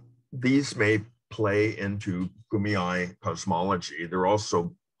 And these may play into Kumeyaay cosmology. They're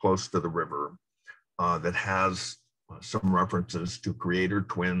also close to the river that has some references to creator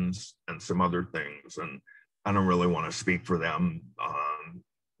twins and some other things. And I don't really want to speak for them,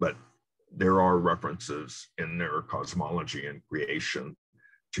 but there are references in their cosmology and creation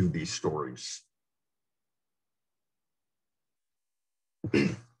to these stories.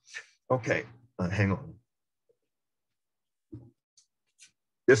 Okay, hang on.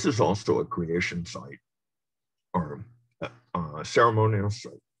 This is also a creation site or a ceremonial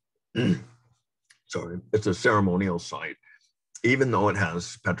site. Sorry, it's a ceremonial site, even though it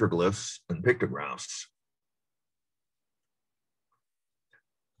has petroglyphs and pictographs.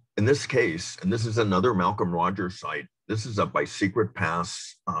 In this case, and this is another Malcolm Rogers site, this is up by Secret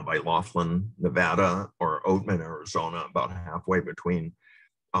Pass by Laughlin, Nevada, or Oatman, Arizona, about halfway between.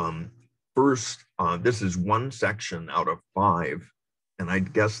 First, this is one section out of 5, and I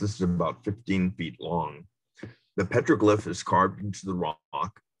guess this is about 15 feet long. The petroglyph is carved into the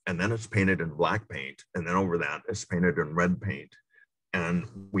rock, and then it's painted in black paint, and then over that it's painted in red paint. And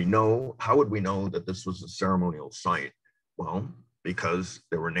we know, how would we know that this was a ceremonial site? Well, because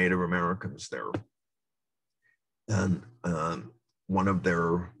there were Native Americans there. And one of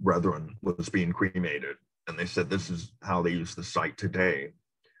their brethren was being cremated, and they said this is how they use the site today.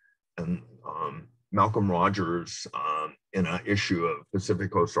 And Malcolm Rogers, in an issue of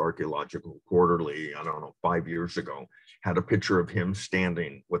Pacific Coast Archaeological Quarterly, I don't know, 5 years ago, had a picture of him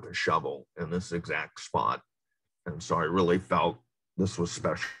standing with a shovel in this exact spot. And so I really felt this was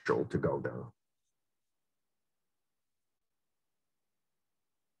special to go there.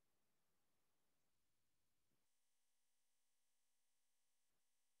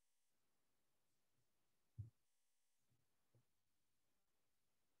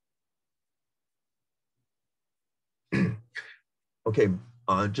 Okay,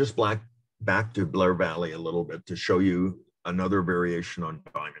 just back to Blair Valley a little bit to show you another variation on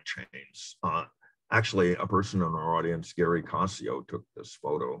diamond chains. Actually, a person in our audience, Gary Casio, took this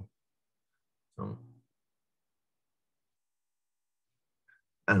photo.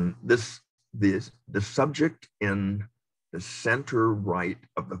 And the subject in the center right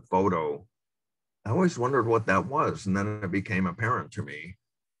of the photo, I always wondered what that was, and then it became apparent to me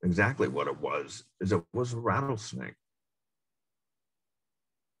exactly what it was a rattlesnake.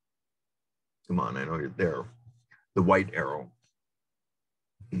 Come on, I know you're there. The white arrow.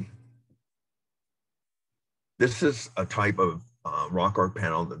 This is a type of rock art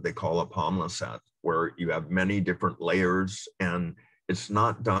panel that they call a palmlacet, where you have many different layers, and it's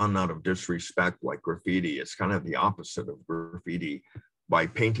not done out of disrespect like graffiti. It's kind of the opposite of graffiti. By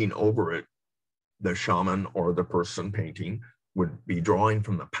painting over it, the shaman or the person painting would be drawing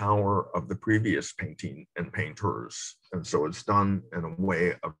from the power of the previous painting and painters. And so it's done in a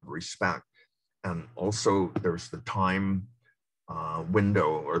way of respect. And also there's the time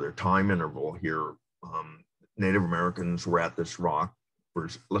window or the time interval here. Native Americans were at this rock for,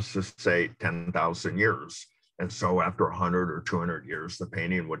 let's just say, 10,000 years. And so after 100 or 200 years, the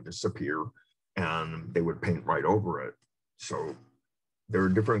painting would disappear and they would paint right over it. So there are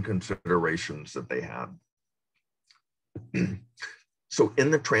different considerations that they had. So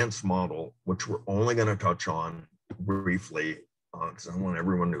in the trance model, which we're only going to touch on briefly, because I want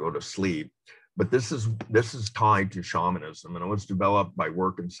everyone to go to sleep, but this is tied to shamanism, and it was developed by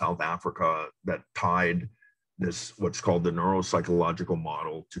work in South Africa that tied this, what's called the neuropsychological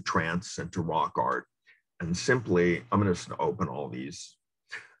model, to trance and to rock art. And simply, I'm going to open all these.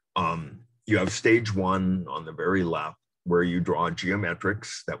 You have stage 1 on the very left, where you draw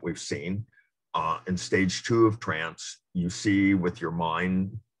geometrics that we've seen. In stage 2 of trance, you see with your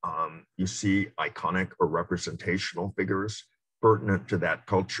mind, you see iconic or representational figures pertinent to that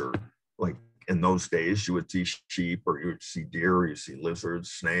culture. Like in those days, you would see sheep, or you would see deer, you see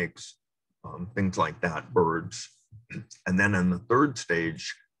lizards, snakes, things like that, birds. And then in the third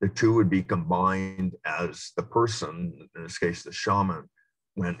stage, the two would be combined as the person, in this case, the shaman,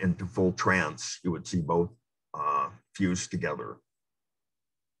 went into full trance. You would see both fused together.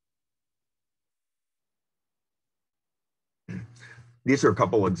 These are a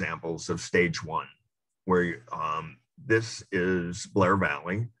couple examples of stage 1, where this is Blair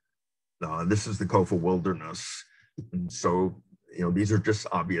Valley. This is the Kofa Wilderness. And so, you know, these are just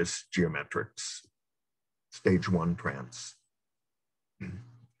obvious geometrics. Stage 1 trance.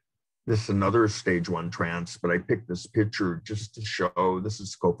 This is another stage 1 trance, but I picked this picture just to show, this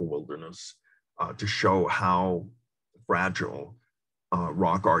is Kofa Wilderness, to show how fragile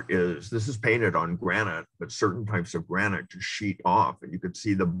rock art is. This is painted on granite, but certain types of granite just sheet off, and you could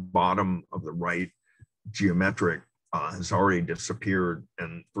see the bottom of the right geometric has already disappeared.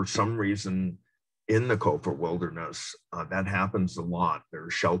 And for some reason in the Kofa Wilderness, that happens a lot. There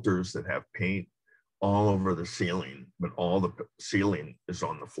are shelters that have paint all over the ceiling, but all the ceiling is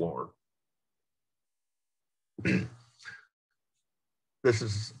on the floor. This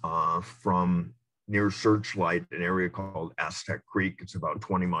is from near Searchlight, an area called Aztec Creek. It's about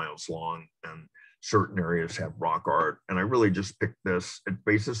 20 miles long, and certain areas have rock art. And I really just picked this. It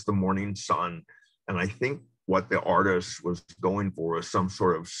faces the morning sun. And I think what the artist was going for was some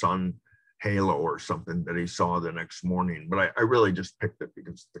sort of sun halo or something that he saw the next morning. But I really just picked it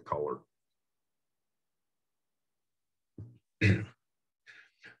because of the color.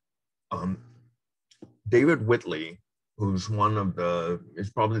 David Whitley, who's is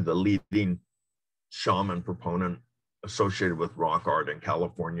probably the leading shaman proponent associated with rock art in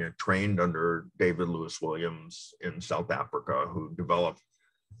California, trained under David Lewis Williams in South Africa, who developed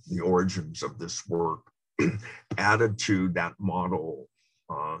the origins of this work, added to that model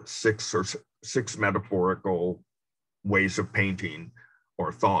six metaphorical ways of painting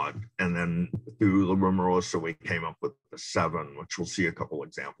or thought. And then through the Rumorosa, we came up with the 7, which we'll see a couple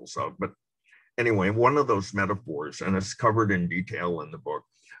examples of. But anyway, one of those metaphors, and it's covered in detail in the book,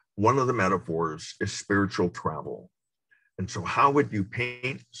 one of the metaphors is spiritual travel. And so how would you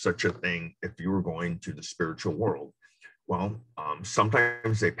paint such a thing if you were going to the spiritual world? Well,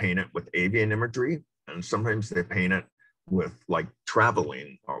 sometimes they paint it with avian imagery, and sometimes they paint it with like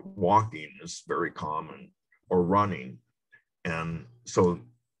traveling or walking is very common, or running. And so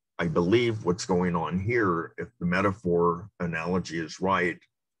I believe what's going on here, if the metaphor analogy is right,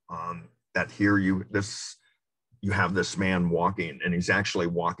 that here you have this man walking, and he's actually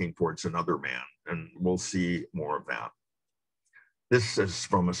walking towards another man, and we'll see more of that. This is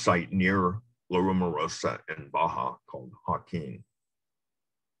from a site near La Rumorosa in Baja called Joaquin.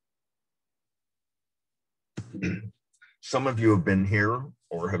 Some of you have been here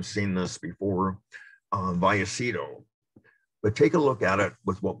or have seen this before, Vallecito, but take a look at it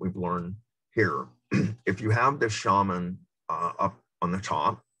with what we've learned here. If you have the shaman up on the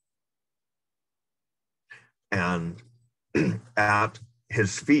top, and at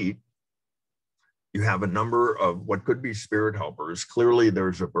his feet, you have a number of what could be spirit helpers. Clearly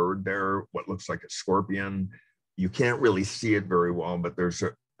there's a bird there, what looks like a scorpion. You can't really see it very well, but there's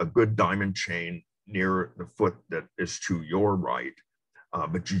a good diamond chain near the foot that is to your right,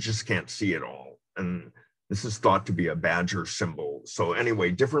 but you just can't see it all. And this is thought to be a badger symbol. So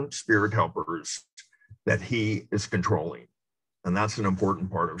anyway, different spirit helpers that he is controlling. And that's an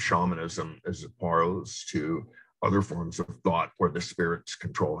important part of shamanism as opposed to other forms of thought where the spirits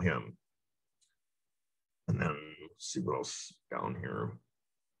control him. And then let's see what else down here.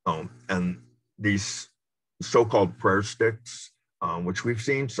 Oh, and these so-called prayer sticks, which we've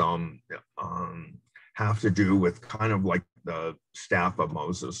seen some, have to do with kind of like the staff of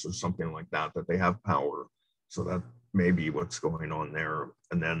Moses or something like that, that they have power. So that may be what's going on there.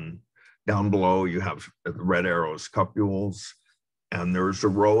 And then down below, you have the red arrows, cupules, and there's a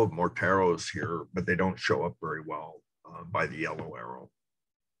row of morteros here, but they don't show up very well by the yellow arrow.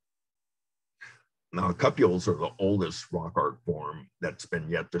 Now, cupules are the oldest rock art form that's been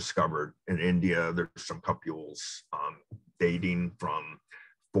yet discovered. In India, there's some cupules dating from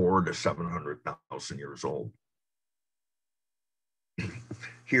 400 to 700,000 years old.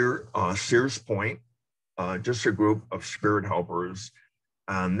 Here, Sears Point, just a group of spirit helpers.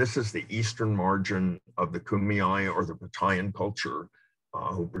 And this is the eastern margin of the Kumeyaay or the Batayan culture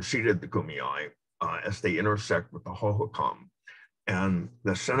who preceded the Kumeyaay as they intersect with the Hohokam. And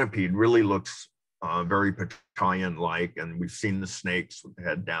the centipede really looks very Batayan-like, and we've seen the snakes with the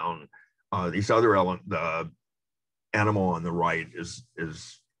head down. The animal on the right is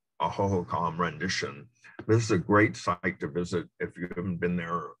a Hohokam rendition. This is a great site to visit if you haven't been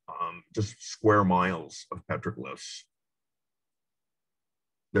there, just square miles of petroglyphs.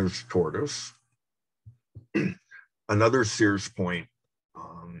 There's tortoise. Another Sears Point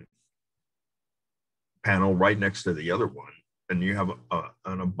panel right next to the other one. And you have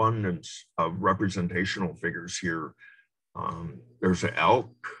an abundance of representational figures here. There's an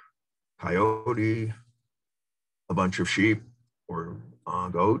elk, coyote, a bunch of sheep or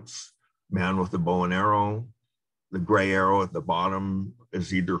goats, man with a bow and arrow. The gray arrow at the bottom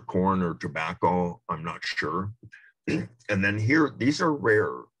is either corn or tobacco, I'm not sure. And then here, these are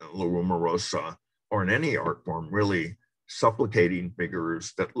rare in La Rumorosa or in any art form, really supplicating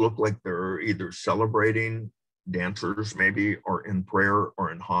figures that look like they're either celebrating, dancers maybe, or in prayer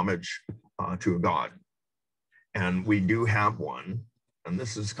or in homage to a god. And we do have one, and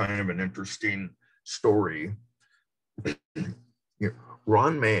this is kind of an interesting story.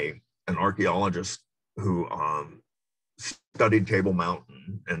 Ron May, an archaeologist who studied Table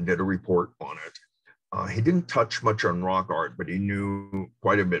Mountain and did a report on it, He didn't touch much on rock art, but he knew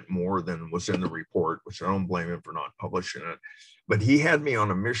quite a bit more than was in the report, which I don't blame him for not publishing it. But he had me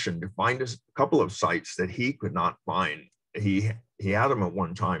on a mission to find a couple of sites that he could not find. He had them at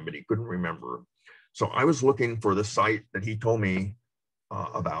one time, but he couldn't remember. So I was looking for the site that he told me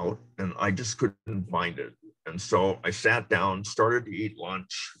about, and I just couldn't find it. And so I sat down, started to eat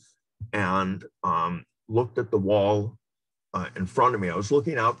lunch, and looked at the wall in front of me. I was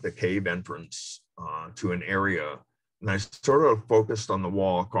looking out the cave entrance to an area, and I sort of focused on the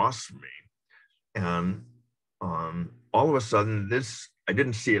wall across from me. And all of a sudden, I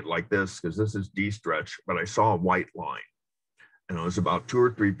didn't see it like this because this is D-stretch, but I saw a white line, and it was about 2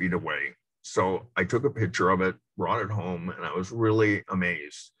 or 3 feet away. So I took a picture of it, brought it home, and I was really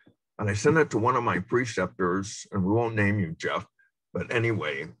amazed. And I sent it to one of my preceptors, and we won't name you, Jeff, but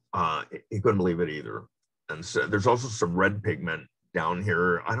anyway, he couldn't believe it either. And so there's also some red pigment down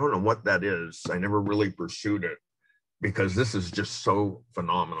here. I don't know what that is. I never really pursued it because this is just so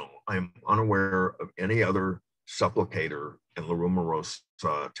phenomenal. I'm unaware of any other supplicator in the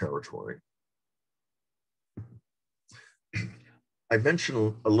Rumorosa territory. I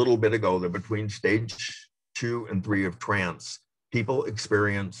mentioned a little bit ago that between stage 2 and 3 of trance, people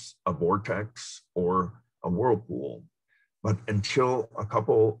experience a vortex or a whirlpool. But until a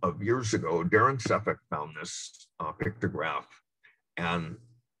couple of years ago, Darren Sefik found this pictograph. And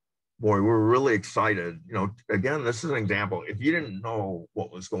boy, we were really excited. You know, again, this is an example. If you didn't know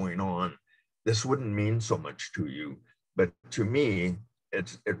what was going on, this wouldn't mean so much to you. But to me,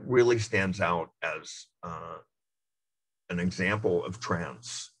 it really stands out as an example of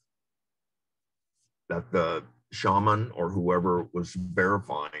trance that the shaman or whoever was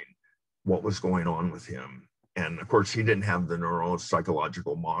verifying what was going on with him. And of course, he didn't have the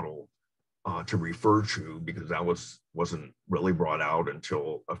neuropsychological model to refer to because that wasn't really brought out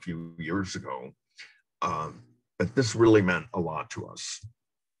until a few years ago. But this really meant a lot to us.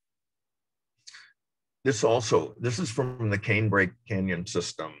 This is from the Canebrake Canyon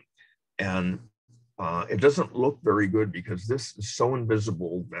system. And it doesn't look very good because this is so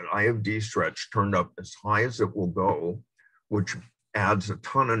invisible that IVD stretch turned up as high as it will go, which adds a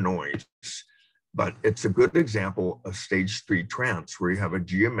ton of noise. But it's a good example of stage 3 trance where you have a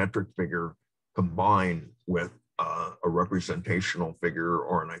geometric figure combined with a representational figure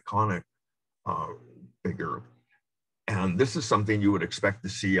or an iconic figure. And this is something you would expect to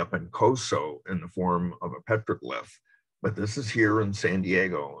see up in Coso in the form of a petroglyph. But this is here in San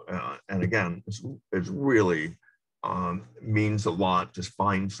Diego. And again, it's really means a lot to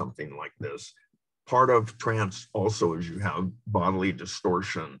find something like this. Part of trance also is you have bodily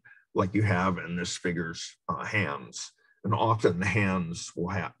distortion like you have in this figure's hands. And often the hands will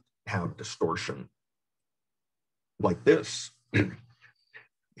have distortion like this.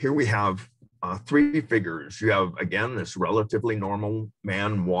 Here we have 3 figures. You have, again, this relatively normal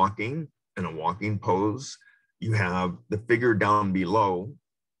man walking in a walking pose. You have the figure down below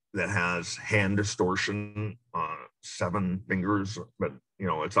that has hand distortion, 7 fingers, but you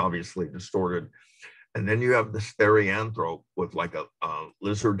know, it's obviously distorted. And then you have the stereanthrope with like a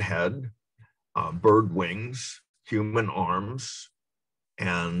lizard head, bird wings, human arms,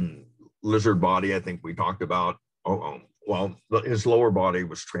 and lizard body, I think we talked about. Well, his lower body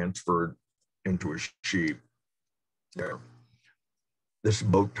was transferred into a sheep there. This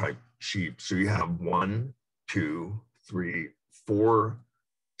boat type sheep. So you have 1, 2, 3, 4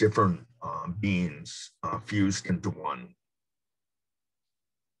 different beings fused into one.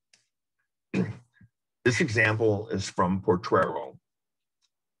 This example is from Portrero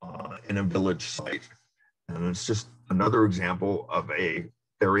in a village site. And it's just another example of a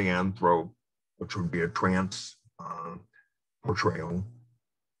therianthrope, which would be a trance portrayal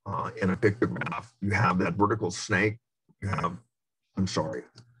in a pictograph. You have that vertical snake. You have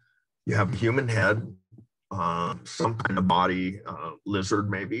a human head, some kind of body, lizard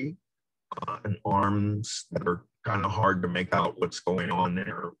maybe, and arms that are kind of hard to make out what's going on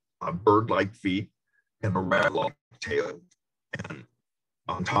there, bird-like feet, and a rat-like tail. And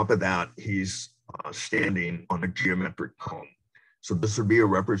on top of that, he's standing on a geometric cone. So this would be a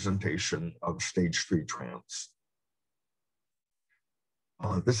representation of stage 3 trance.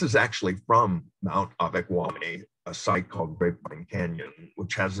 This is actually from Mount Abekwame, a site called Grapevine Canyon,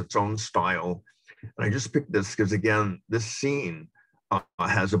 which has its own style. And I just picked this because, again, this scene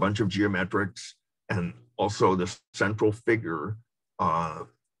has a bunch of geometrics and also the central figure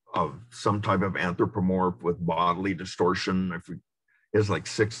of some type of anthropomorph with bodily distortion. If it has like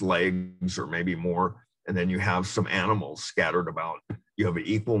 6 legs or maybe more, and then you have some animals scattered about. You have an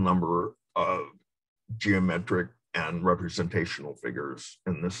equal number of geometric and representational figures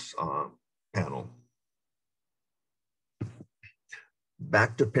in this panel.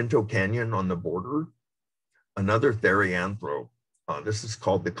 Back to Pinto Canyon on the border, another therianthrope. This is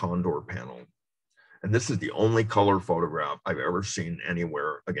called the Condor panel. And this is the only color photograph I've ever seen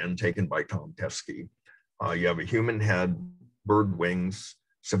anywhere, again, taken by Tom Teskey. You have a human head, bird wings,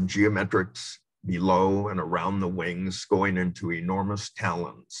 some geometrics below and around the wings going into enormous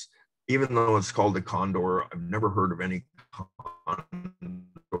talons. Even though it's called a condor, I've never heard of any condor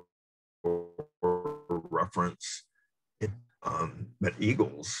reference. But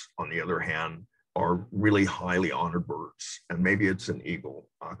eagles, on the other hand, are really highly honored birds, and maybe it's an eagle.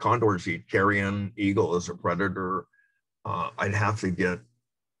 Condors eat carrion. Eagle is a predator. I'd have to get,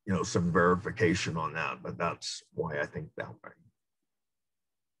 some verification on that, but that's why I think that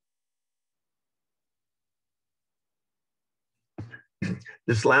way.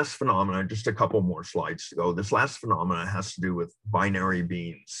 This last phenomenon, just a couple more slides to go. This last phenomenon has to do with binary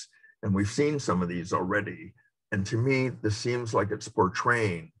beings, and we've seen some of these already. And to me, this seems like it's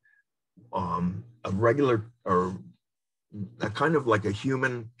portraying a regular, or a kind of like a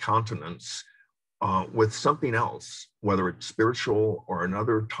human countenance with something else, whether it's spiritual or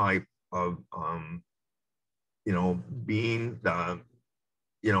another type of, being.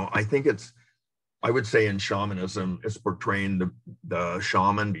 I think I would say in shamanism, it's portraying the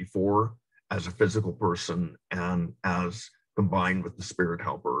shaman before as a physical person and as combined with the spirit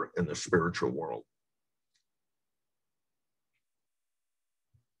helper in the spiritual world.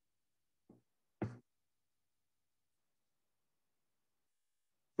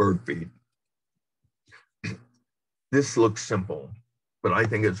 Bird feed. This looks simple, but I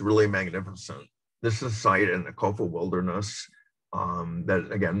think it's really magnificent. This is a site in the Kofa Wilderness that,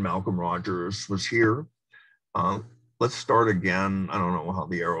 again, Malcolm Rogers was here. Let's start again. I don't know how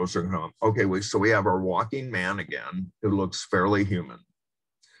the arrows are going to. Okay, so we have our walking man again, who looks fairly human.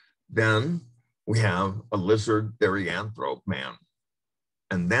 Then we have a lizard therianthrope man.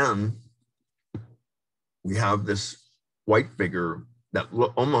 And then we have this white figure that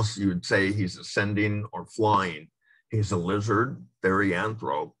almost you would say he's ascending or flying. He's a lizard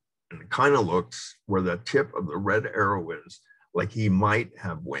therianthrope, and it kind of looks where the tip of the red arrow is like he might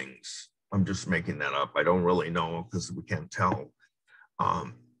have wings. I'm just making that up. I don't really know because we can't tell.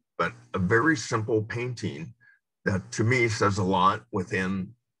 But a very simple painting that to me says a lot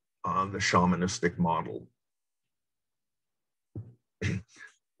within the shamanistic model.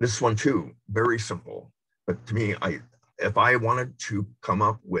 This one too, very simple. But to me, if I wanted to come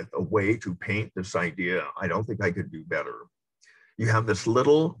up with a way to paint this idea, I don't think I could do better. You have this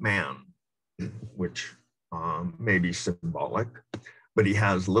little man, which may be symbolic, but he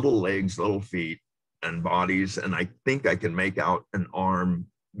has little legs, little feet, and bodies. And I think I can make out an arm,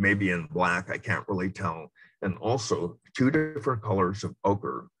 maybe in black, I can't really tell. And also 2 different colors of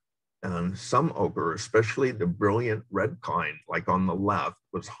ochre. And some ochre, especially the brilliant red kind, like on the left,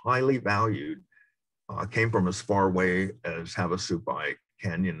 was highly valued. Came from as far away as Havasupai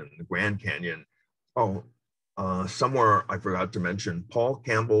Canyon and the Grand Canyon. Somewhere I forgot to mention Paul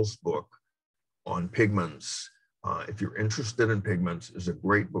Campbell's book on pigments. If you're interested in pigments, is a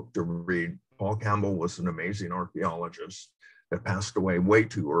great book to read. Paul Campbell was an amazing archaeologist that passed away way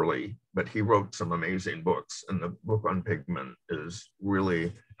too early, but he wrote some amazing books, and the book on pigment is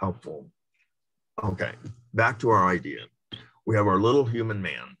really helpful. Okay, back to our idea. We have our little human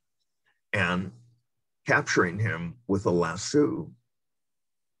man, and capturing him with a lasso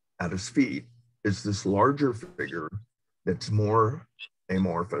at his feet is this larger figure that's more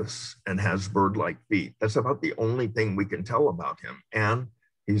amorphous and has bird-like feet. That's about the only thing we can tell about him. And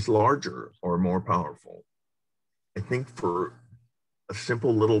he's larger or more powerful. I think for a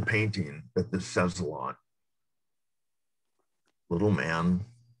simple little painting that this says a lot. Little man,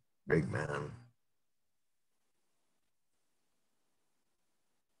 big man.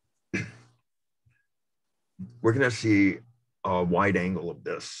 We're going to see a wide angle of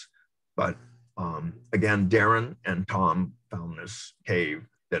this, but again, Darren and Tom found this cave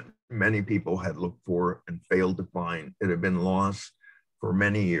that many people had looked for and failed to find. It had been lost for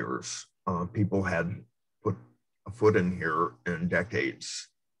many years. People had put a foot in here in decades.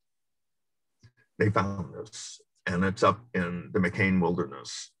 They found this, and it's up in the McCain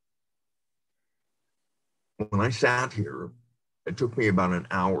Wilderness. When I sat here, it took me about an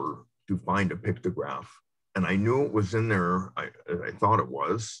hour to find a pictograph. And I knew it was in there. I thought it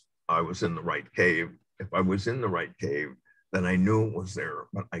was. I was in the right cave. If I was in the right cave, then I knew it was there,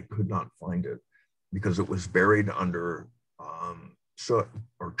 but I could not find it because it was buried under soot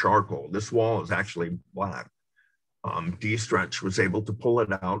or charcoal. This wall is actually black. D-Stretch was able to pull it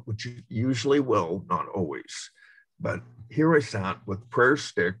out, which you usually will, not always. But here I sat with prayer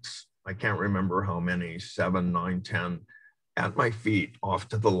sticks. I can't remember how many, 7, 9, 10. At my feet, off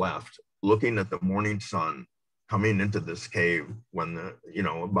to the left, looking at the morning sun coming into this cave when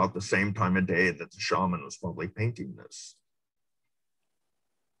about the same time of day that the shaman was probably painting this.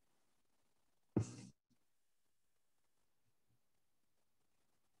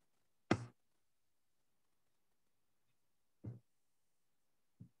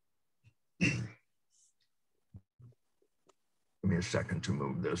 Give me a second to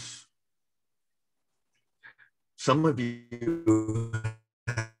move this. Some of you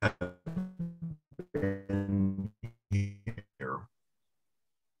have been here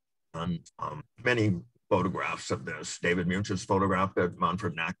on many photographs of this. David Munch's photographed it,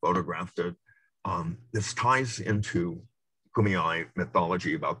 Manfred Knack photographed it. This ties into Kumeyaay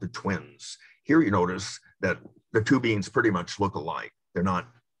mythology about the twins. Here you notice that the two beings pretty much look alike. They're not,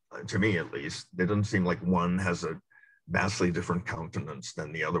 to me at least, it doesn't seem like one has a vastly different countenance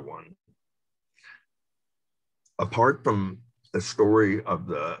than the other one. Apart from the story of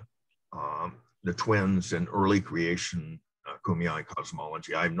the twins in early creation Kumeyaay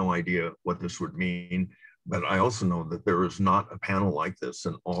cosmology, I have no idea what this would mean, but I also know that there is not a panel like this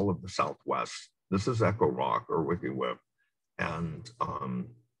in all of the Southwest. This is Echo Rock or WikiWip, and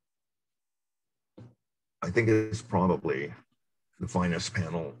I think it's probably the finest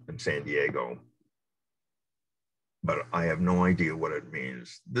panel in San Diego, but I have no idea what it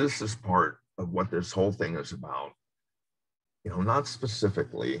means. This is part of what this whole thing is about. Not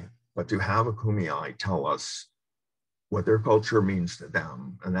specifically, but to have a Kumeyaay tell us what their culture means to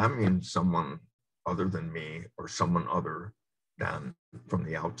them. And that means someone other than me or someone other than from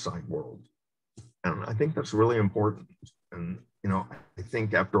the outside world. And I think that's really important. And, I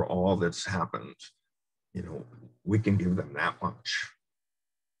think after all that's happened, we can give them that much.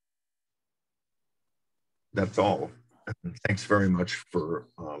 That's all. And thanks very much for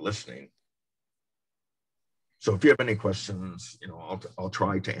listening. So if you have any questions, I'll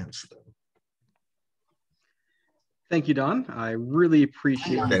try to answer them. Thank you, Don. I really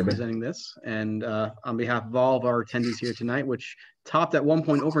appreciate you presenting this. And on behalf of all of our attendees here tonight, which topped at one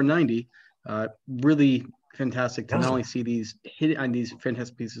point over 90, really fantastic to not only see these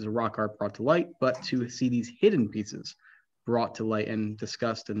fantastic pieces of rock art brought to light, but to see these hidden pieces brought to light and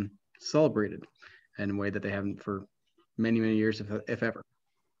discussed and celebrated in a way that they haven't for many, many years, if ever.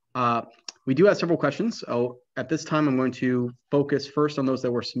 We do have several questions. At this time, I'm going to focus first on those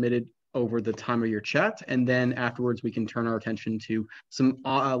that were submitted over the time of your chat, and then afterwards we can turn our attention to some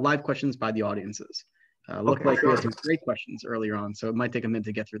live questions by the audiences. Looked like we had some great questions earlier on, so it might take a minute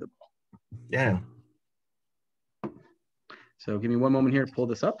to get through them all. Yeah. So give me one moment here to pull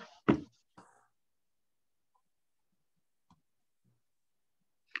this up. All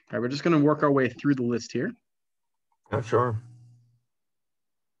right, we're just going to work our way through the list here. Yeah, sure.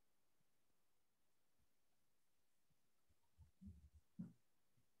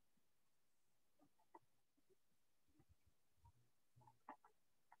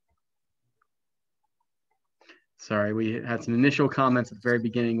 Sorry, we had some initial comments at the very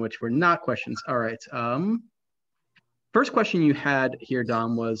beginning, which were not questions. All right. First question you had here,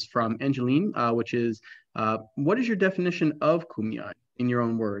 Dom, was from Angeline, which is, what is your definition of Kumeyaay in your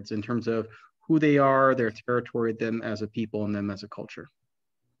own words, in terms of who they are, their territory, them as a people, and them as a culture?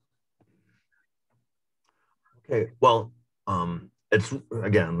 Okay, well, it's,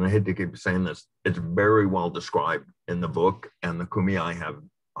 again, I hate to keep saying this, it's very well described in the book, and the Kumeyaay have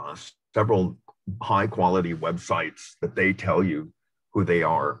several high quality websites that they tell you who they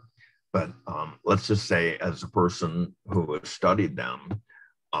are. But let's just say, as a person who has studied them,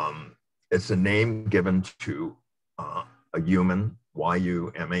 it's a name given to a human,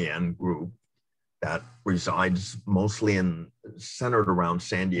 Y-U-M-A-N group that resides mostly centered around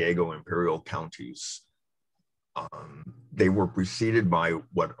San Diego Imperial counties. They were preceded by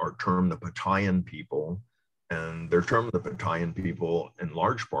what are termed the Patayan people, and they're termed the Patayan people in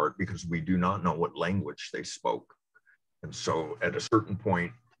large part because we do not know what language they spoke. And so at a certain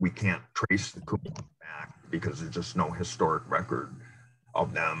point, we can't trace the Kumeyaay back because there's just no historic record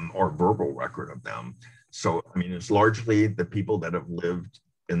of them or verbal record of them. So, I mean, it's largely the people that have lived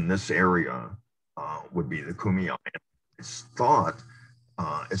in this area would be the Kumeyaay. It's thought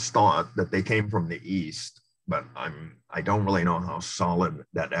that they came from the east, but I don't really know how solid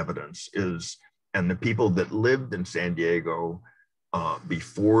that evidence is. And the people that lived in San Diego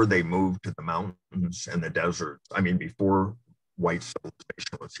before they moved to the mountains and the desert, I mean, before white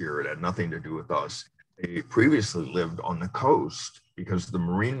civilization was here, it had nothing to do with us. They previously lived on the coast because the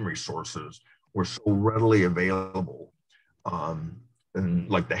marine resources were so readily available. And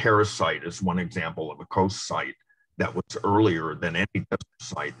like the Harris site is one example of a coast site that was earlier than any desert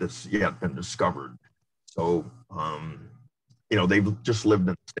site that's yet been discovered. So they've just lived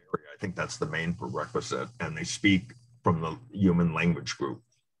in this area. I think that's the main prerequisite, and they speak from the human language group.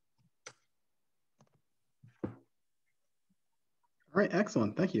 All right,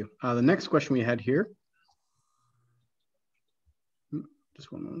 excellent, thank you. The next question we had here,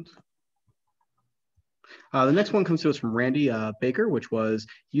 just one moment. The next one comes to us from Randy Baker, which was,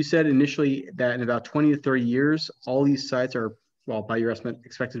 you said initially that in about 20 to 30 years, all these sites are, well, by your estimate,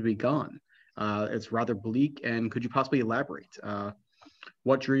 expected to be gone. It's rather bleak, and could you possibly elaborate?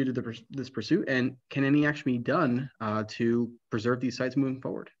 What drew you to this pursuit, and can any action be done to preserve these sites moving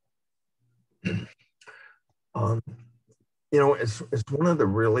forward? It's one of the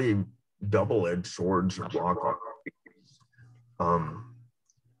really double-edged swords of rock art.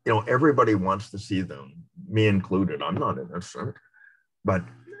 Everybody wants to see them, me included. I'm not innocent, but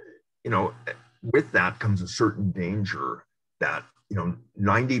with that comes a certain danger that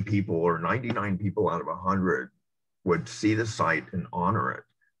 90 people or 99 people out of 100 would see the site and honor it,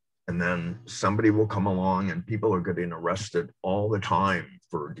 and then somebody will come along and people are getting arrested all the time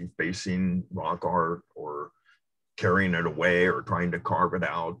for defacing rock art or carrying it away or trying to carve it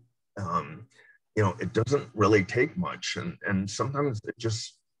out. It doesn't really take much, and sometimes it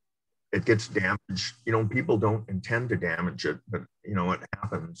gets damaged. People don't intend to damage it, but it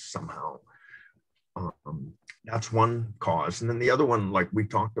happens somehow. That's one cause. And then the other one, like we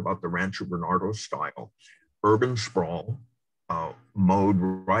talked about, the Rancho Bernardo style, urban sprawl mowed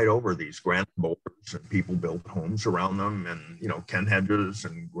right over these granite boulders, and people built homes around them. And Ken Hedges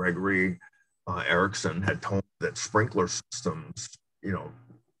and Gregory Erickson had told that sprinkler systems,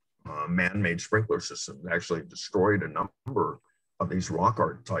 man-made sprinkler systems actually destroyed a number of these rock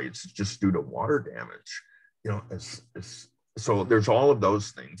art sites just due to water damage. So there's all of those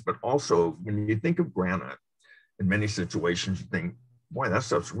things, but also when you think of granite, in many situations you think, boy, that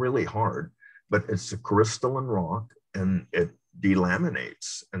stuff's really hard, but it's a crystalline rock and it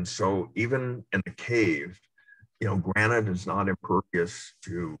delaminates. And so even in a cave, granite is not impervious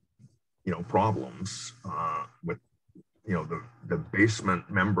to, problems with, the basement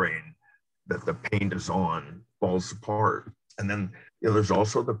membrane that the paint is on falls apart. And then, there's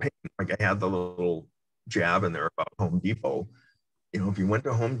also the paint. Like I had the little jab in there about Home Depot. If you went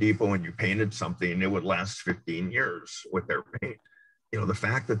to Home Depot and you painted something, it would last 15 years with their paint. The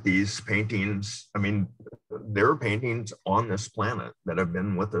fact that these paintings, there are paintings on this planet that have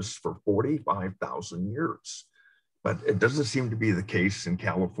been with us for 45,000 years, but it doesn't seem to be the case in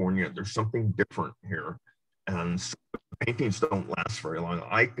California. There's something different here. And so the paintings don't last very long.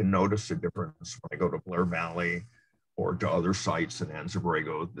 I can notice a difference when I go to Blair Valley or to other sites in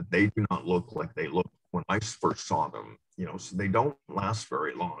Anza-Borrego, that they do not look like they looked when I first saw them, so they don't last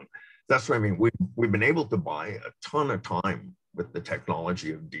very long. That's what I mean. We've been able to buy a ton of time with the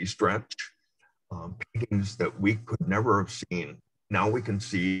technology of de-stretch, paintings that we could never have seen. Now we can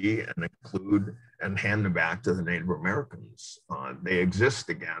see and include and hand them back to the Native Americans. They exist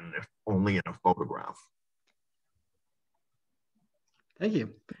again, if only in a photograph. Thank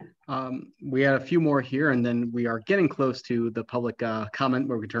you. We had a few more here, and then we are getting close to the public comment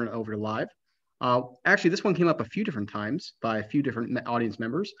where we turn it over to live. Actually, this one came up a few different times by a few different audience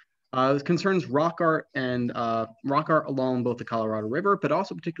members. It concerns rock art and rock art along both the Colorado River, but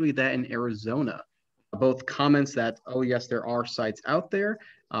also particularly that in Arizona. Both comments that, oh yes, there are sites out there.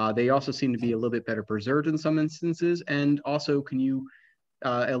 They also seem to be a little bit better preserved in some instances. And also, can you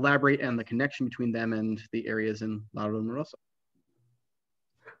elaborate on the connection between them and the areas in La Rumorosa?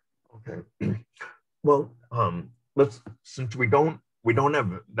 Okay. Well, since we don't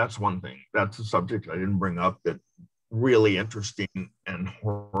have, that's one thing. That's a subject I didn't bring up that really interesting and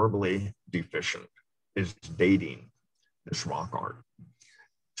horribly deficient is dating this rock art.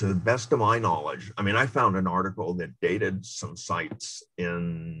 To the best of my knowledge, I found an article that dated some sites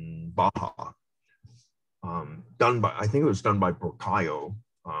in Baja, I think it was done by Porcayo,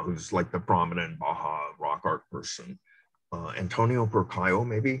 who's like the prominent Baja rock art person. Antonio Porcayo,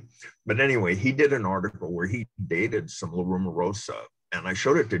 maybe. But anyway, he did an article where he dated some La Rumorosa, and I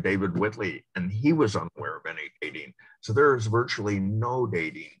showed it to David Whitley, and he was unaware of any dating. So there is virtually no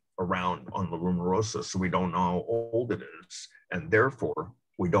dating around on La Rumorosa, so we don't know how old it is, and therefore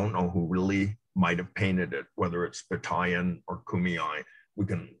we don't know who really might have painted it, whether it's Batayan or Kumeyaay.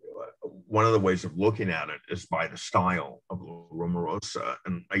 One of the ways of looking at it is by the style of La Rumorosa.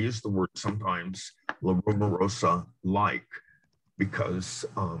 And I use the word sometimes La Rumorosa-like because,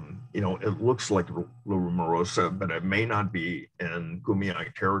 it looks like La Rumorosa, but it may not be in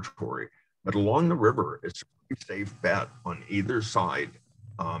Kumeyaay territory. But along the river, it's a pretty safe bet on either side.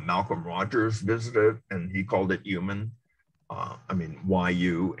 Malcolm Rogers visited, and he called it human.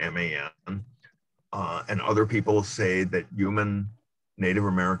 Y-U-M-A-N. and other people say that human Native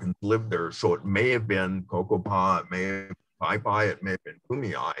Americans lived there. So it may have been Kokopah, it may have been Pai, it may have been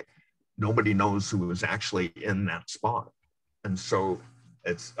Kumeyaay. Nobody knows who was actually in that spot. And so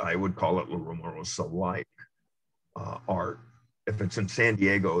I would call it La Rumorosa-like art. If it's in San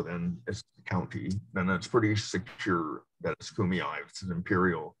Diego, then it's the county, then it's pretty secure that it's Kumeyaay. If it's in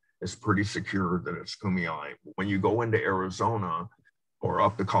Imperial, it's pretty secure that it's Kumeyaay. When you go into Arizona or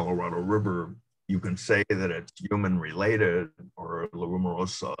up the Colorado River, you can say that it's human related or La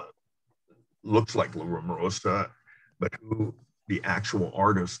Rumorosa looks like La Rumorosa, but who the actual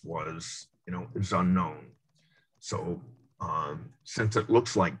artist was, is unknown. So since it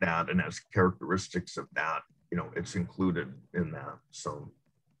looks like that and has characteristics of that, it's included in that. So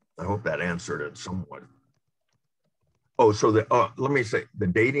I hope that answered it somewhat. Oh, so let me say, the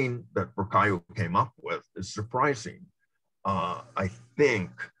dating that Porcayo came up with is surprising. I think,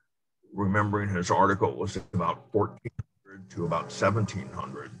 remembering his article, was about 1400 to about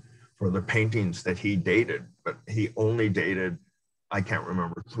 1700 for the paintings that he dated, but he only dated, I can't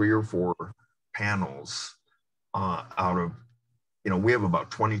remember, 3 or 4 panels out of, we have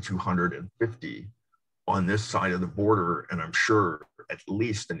about 2,250 on this side of the border, and I'm sure at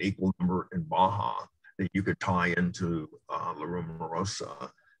least an equal number in Baja that you could tie into La Rumorosa.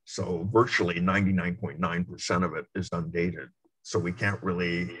 So virtually 99.9% of it is undated. So we can't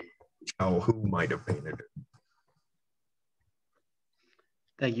really tell who might have painted it.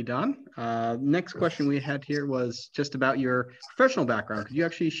 Thank you, Don. Next question we had here was just about your professional background. Could you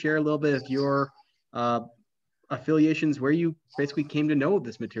actually share a little bit of your affiliations, where you basically came to know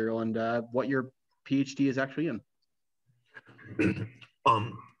this material, and what your PhD is actually in?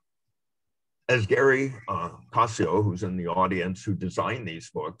 As Gary Cascio, who's in the audience, who designed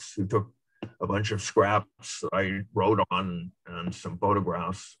these books, who took a bunch of scraps that I wrote on and some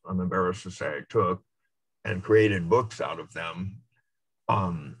photographs I'm embarrassed to say I took, and created books out of them.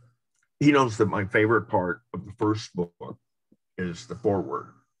 He knows that my favorite part of the first book is the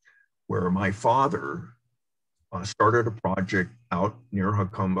foreword, where my father started a project out near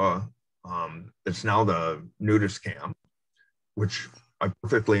Jacumba. It's now the nudist camp, which I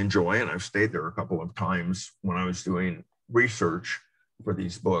perfectly enjoy, and I've stayed there a couple of times when I was doing research for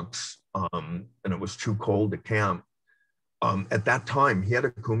these books, and it was too cold to camp. At that time, he had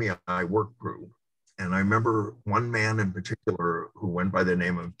a Kumeyaay work crew, and I remember one man in particular who went by the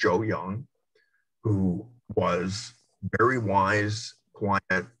name of Joe Young, who was very wise,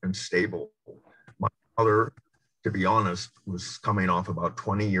 quiet, and stable. My father, to be honest, was coming off about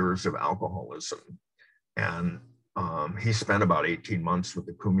 20 years of alcoholism, and he spent about 18 months with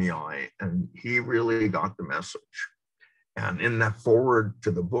the Kumeyaay, and he really got the message. And in that foreword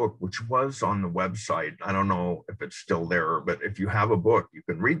to the book, which was on the website, I don't know if it's still there, but if you have a book, you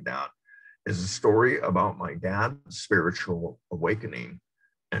can read that, is a story about my dad's spiritual awakening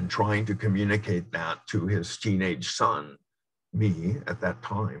and trying to communicate that to his teenage son, me, at that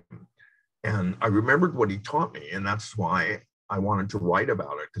time. And I remembered what he taught me, and that's why I wanted to write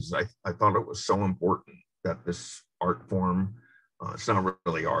about it, because I thought it was so important that this art form, it's not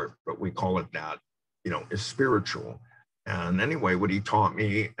really art, but we call it that, is spiritual. And anyway, what he taught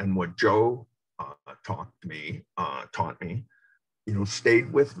me and what Joe taught me,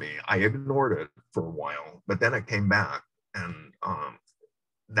 stayed with me. I ignored it for a while, but then it came back, and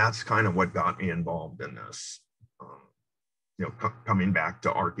that's kind of what got me involved in this, coming back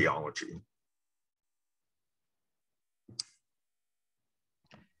to archaeology.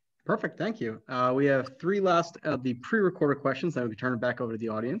 Perfect, thank you. We have 3 last of the pre-recorded questions, then we can turn it back over to the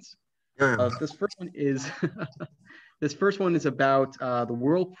audience. This first one is this first one is about the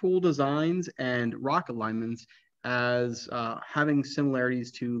whirlpool designs and rock alignments as having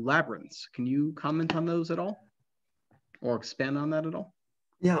similarities to labyrinths. Can you comment on those at all, or expand on that at all?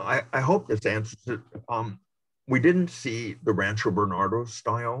 Yeah, I hope this answers it. We didn't see the Rancho Bernardo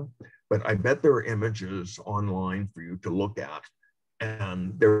style, but I bet there are images online for you to look at,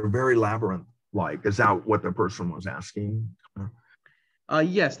 and they're very labyrinth-like. Is that what the person was asking?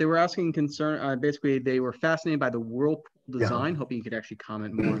 Yes, they were asking basically they were fascinated by the whirlpool design, hoping you could actually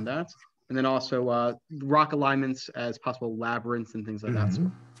comment more on that. And then also rock alignments as possible labyrinths and things like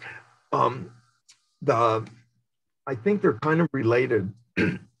that. I think they're kind of related.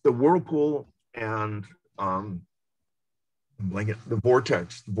 The whirlpool and the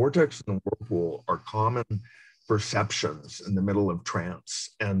vortex and the whirlpool are common perceptions in the middle of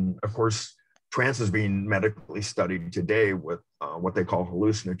trance. And of course, trance is being medically studied today with what they call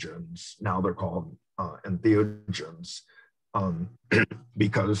hallucinogens. Now they're called entheogens,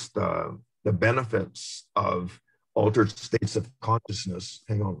 because the benefits of altered states of consciousness.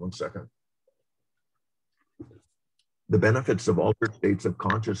 Hang on one second. The benefits of altered states of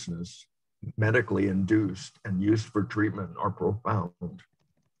consciousness, medically induced and used for treatment, are profound.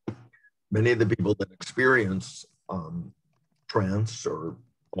 Many of the people that experience trance or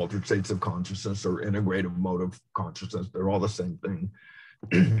altered states of consciousness or integrative mode of consciousness, they're all the same thing,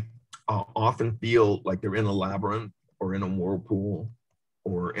 often feel like they're in a labyrinth or in a whirlpool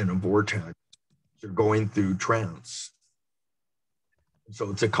or in a vortex. They're going through trance. So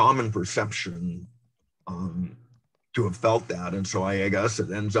it's a common perception to have felt that. And so I guess it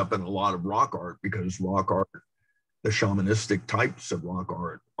ends up in a lot of rock art, because rock art, the shamanistic types of rock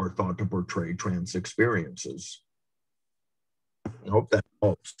art, are thought to portray trance experiences. I hope that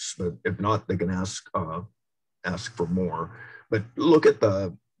helps, but if not, they can ask for more. But look at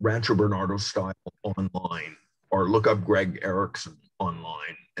the Rancho Bernardo style online, or look up Greg Erickson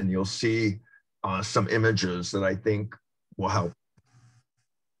online, and you'll see some images that I think will help.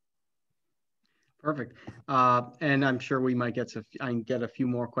 Perfect. And I'm sure we might get a few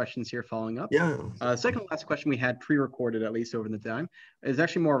more questions here following up. Yeah. Second last question we had pre-recorded, at least over the time, is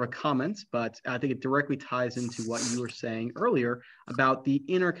actually more of a comment, but I think it directly ties into what you were saying earlier about the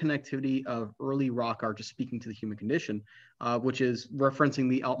interconnectivity of early rock art, just speaking to the human condition, which is referencing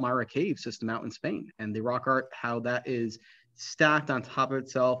the Altmira cave system out in Spain, and the rock art, how that is stacked on top of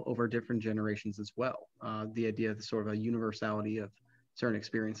itself over different generations as well. The idea of the sort of a universality of certain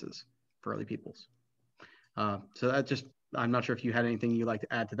experiences for early peoples. So that just, I'm not sure if you had anything you'd like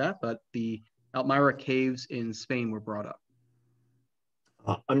to add to that, but the Altmira caves in Spain were brought up.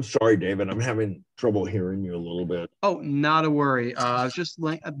 I'm sorry, David, I'm having trouble hearing you a little bit. Oh, not a worry. I was just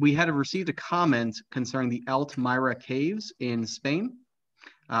like, we had received a comment concerning the Altmira caves in Spain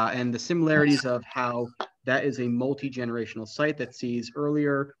and the similarities of how that is a multi-generational site that sees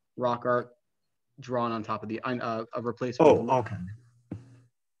earlier rock art drawn on top of the a replacement. Oh, okay.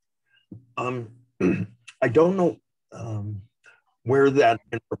 I don't know where that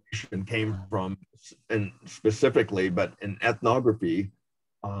information came from, and specifically, but in ethnography,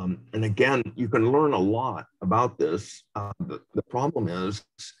 and again, you can learn a lot about this. The problem is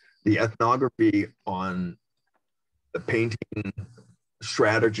the ethnography on the painting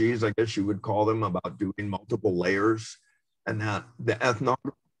strategies, I guess you would call them, about doing multiple layers, and that the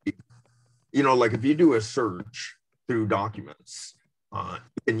ethnography, you know, like if you do a search through documents,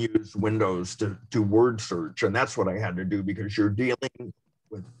 you can use Windows to word search. And that's what I had to do, because you're dealing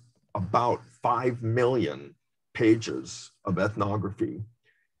with about 5 million pages of ethnography.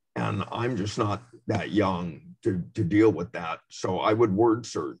 And I'm just not that young to deal with that. So I would word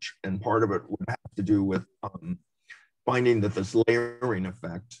search. And part of it would have to do with finding that this layering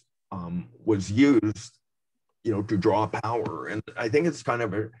effect was used, you know, to draw power. And I think it's kind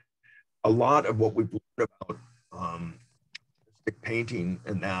of a lot of what we've learned about painting,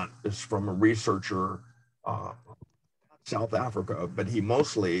 and that is from a researcher, South Africa, but he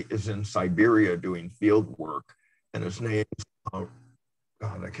mostly is in Siberia doing field work, and his name is, God,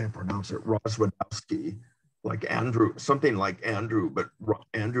 I can't pronounce it, Rozwadowski, like Andrew, something like Andrew, but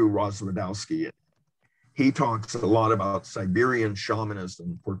Andrew Rozwadowski. He talks a lot about Siberian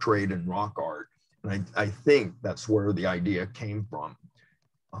shamanism portrayed in rock art, and I think that's where the idea came from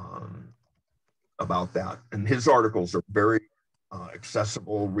about that. And his articles are very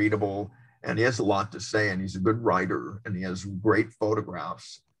accessible, readable, and he has a lot to say, and he's a good writer, and he has great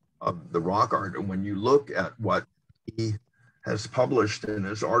photographs of the rock art. And when you look at what he has published in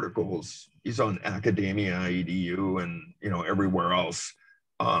his articles, he's on Academia EDU and, you know, everywhere else,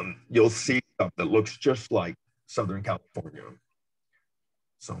 you'll see stuff that looks just like Southern California.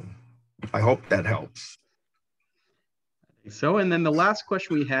 So I hope that helps. So, and then the last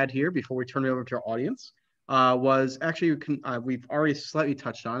question we had here before we turn it over to our audience was actually, we've already slightly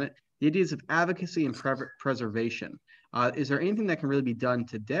touched on it, the ideas of advocacy and preservation. Is there anything that can really be done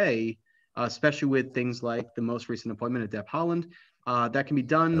today, especially with things like the most recent appointment of Deb Holland, that can be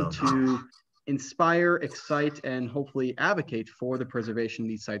done to inspire, excite, and hopefully advocate for the preservation of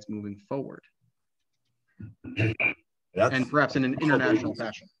these sites moving forward? And perhaps in an international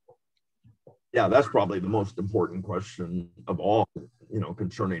fashion. Yeah, that's probably the most important question of all, you know,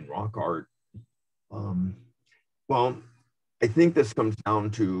 concerning rock art. Well, I think this comes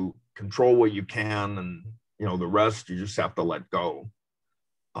down to control what you can, and, you know, the rest you just have to let go.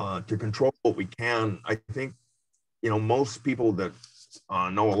 To control what we can, I think, you know, most people that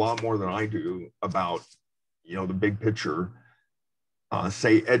know a lot more than I do about, you know, the big picture,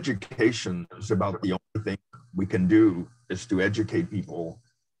 say education is about the only thing we can do is to educate people,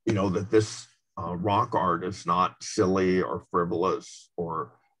 you know, that this rock art is not silly or frivolous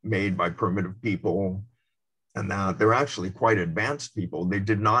or made by primitive people, and that they're actually quite advanced people. They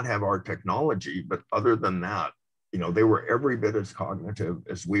did not have our technology, but other than that, they were every bit as cognitive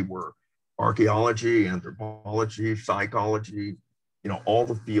as we were. Archaeology, anthropology, psychology, all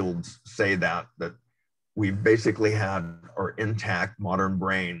the fields say that we've basically had our intact modern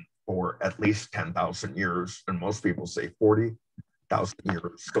brain for at least 10,000 years, and most people say 40,000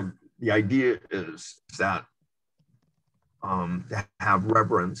 years. So the idea is that to have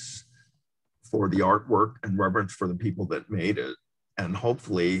reverence for the artwork and reverence for the people that made it, and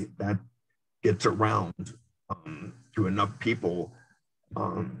hopefully that gets around to enough people,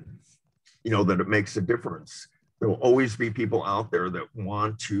 that it makes a difference. There will always be people out there that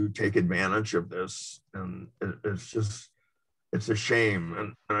want to take advantage of this, and it's a shame.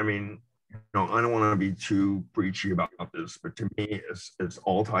 And I mean, I don't want to be too preachy about this, but to me, it's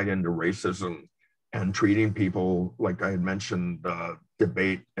all tied into racism and treating people, like I had mentioned, the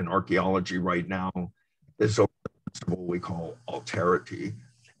debate in archaeology right now is over the principle we call alterity.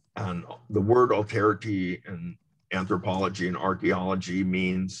 And the word alterity in anthropology and archaeology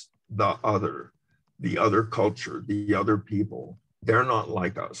means the other culture, the other people. They're not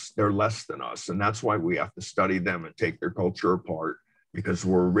like us, they're less than us. And that's why we have to study them and take their culture apart, because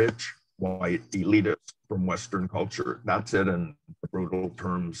we're rich, white, elitists from Western culture. That's it in the brutal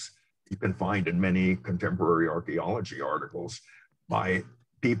terms you can find in many contemporary archaeology articles by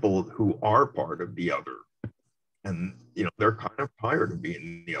people who are part of the other. And, they're kind of tired of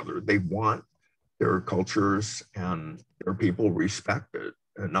being the other. They want their cultures and their people respected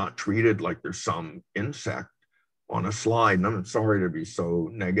and not treated like there's some insect on a slide. And I'm sorry to be so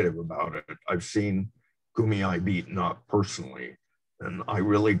negative about it. I've seen Kumeyaay beaten up personally, and I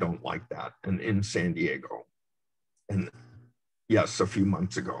really don't like that. And in San Diego, and yes, a few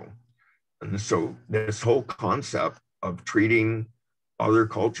months ago. And so this whole concept of treating other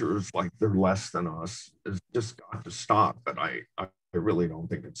cultures like they're less than us has just got to stop. But I really don't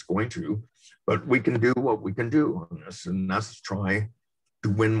think it's going to. But we can do what we can do on this, and that's try to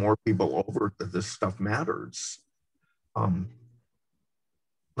win more people over that this stuff matters.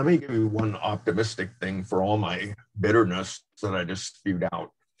 Let me give you one optimistic thing for all my bitterness that I just spewed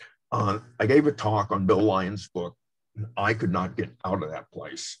out. I gave a talk on Bill Lyons' book. I could not get out of that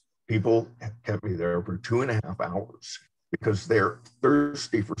place. People kept me there for 2.5 hours because they're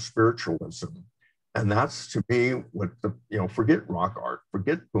thirsty for spiritualism. And that's, to me, what forget rock art,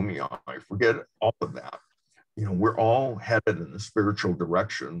 forget Kumeyaay, forget all of that. We're all headed in the spiritual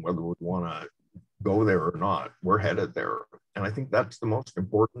direction, whether we want to go there or not. We're headed there. And I think that's the most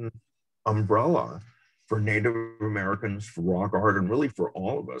important umbrella for Native Americans, for rock art, and really for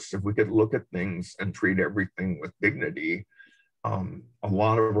all of us. If we could look at things and treat everything with dignity, a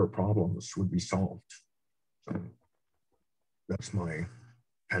lot of our problems would be solved. So that's my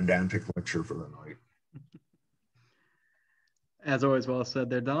pedantic lecture for the night. As always, well said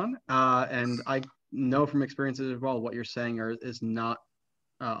there, Don. And I know from experiences as well, what you're saying is not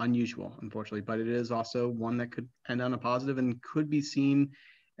unusual, unfortunately, but it is also one that could end on a positive and could be seen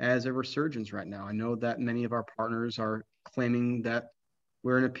as a resurgence right now. I know that many of our partners are claiming that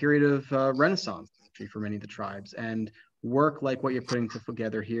we're in a period of renaissance for many of the tribes, and work like what you're putting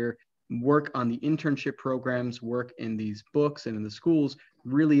together here, work on the internship programs, work in these books and in the schools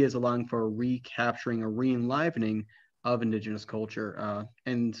really is allowing for a recapturing, a re-enlivening of Indigenous culture.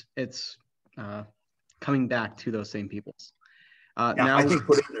 And it's coming back to those same peoples. Now, I think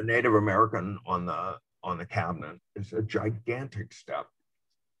putting a Native American on the cabinet is a gigantic step,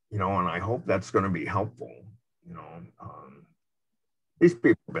 and I hope that's going to be helpful. These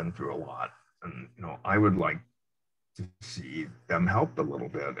people have been through a lot, and I would like to see them helped a little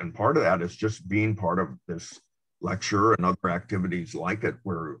bit. And part of that is just being part of this lecture and other activities like it,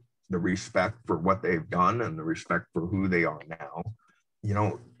 where the respect for what they've done and the respect for who they are now,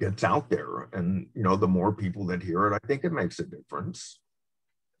 gets out there. And, the more people that hear it, I think it makes a difference.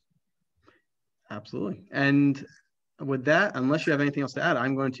 Absolutely. And with that, unless you have anything else to add,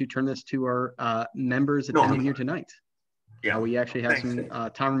 I'm going to turn this to our members attending here tonight. Yeah, we actually have some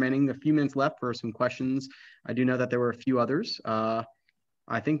time remaining, a few minutes left for some questions. I do know that there were a few others.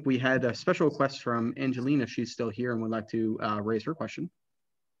 I think we had a special request from Angelina. She's still here and would like to raise her question.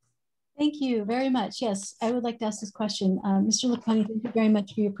 Thank you very much. Yes, I would like to ask this question. Mr. Liponi, thank you very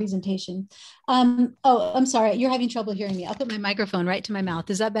much for your presentation. Oh, I'm sorry. You're having trouble hearing me. I'll put my microphone right to my mouth.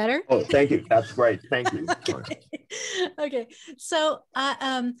 Is that better? Oh, thank you. That's great. Thank you. Okay. Okay. So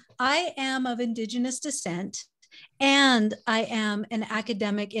I am of Indigenous descent, and I am an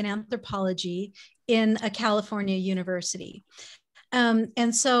academic in anthropology in a California university. And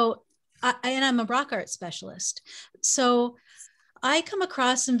I'm a rock art specialist. So I come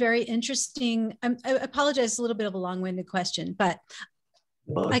across some very interesting, I apologize, a little bit of a long-winded question, but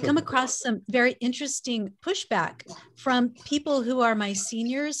I come across some very interesting pushback from people who are my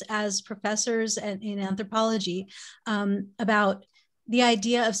seniors as professors in anthropology about the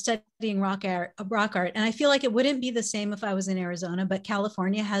idea of studying rock art. And I feel like it wouldn't be the same if I was in Arizona, but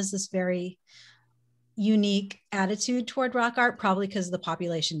California has this very unique attitude toward rock art, probably because of the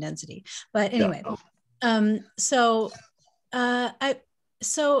population density. But anyway,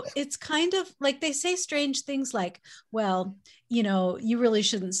 so it's kind of like they say strange things like, well, you really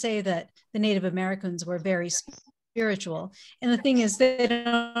shouldn't say that the Native Americans were very spiritual. And the thing is, they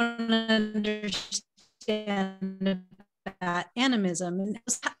don't understand that animism. And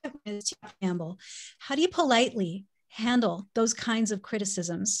Campbell, how do you politely handle those kinds of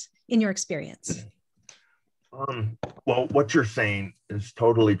criticisms in your experience? Well, what you're saying is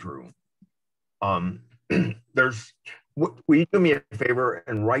totally true. Will you do me a favor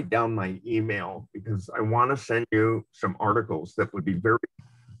and write down my email, because I want to send you some articles that would be very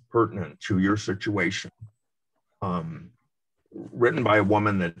pertinent to your situation. Written by a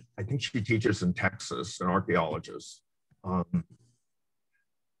woman that I think she teaches in Texas, an archaeologist.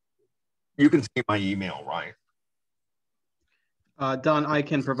 You can see my email, right? Don, I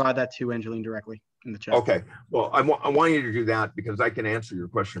can provide that to Angeline directly in the chat. Okay, well, I want you to do that because I can answer your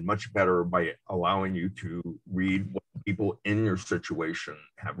question much better by allowing you to read what people in your situation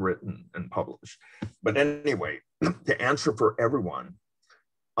have written and published. But anyway, to answer for everyone,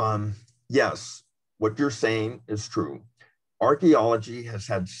 yes, what you're saying is true. Archaeology has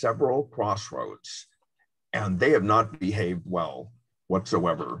had several crossroads, and they have not behaved well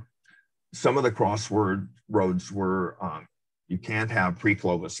whatsoever. Some of the crossroads were you can't have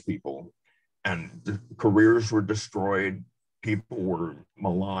pre-Clovis people, and the careers were destroyed, people were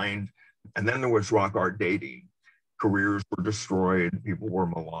maligned, and then there was rock art dating. Careers were destroyed, people were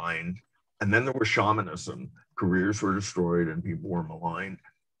maligned, and then there was shamanism. Careers were destroyed and people were maligned.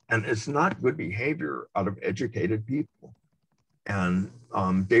 And it's not good behavior out of educated people. And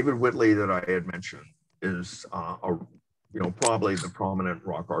David Whitley that I had mentioned is probably the prominent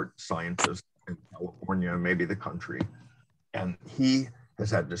rock art scientist in California, maybe the country. And he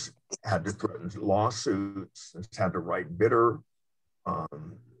has had to threaten lawsuits, has had to write bitter,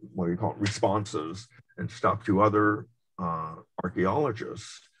 what do you call it, responses and stuff to other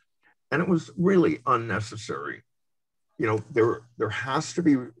archaeologists. And it was really unnecessary. There has to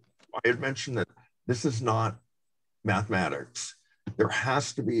be, I had mentioned that this is not mathematics. There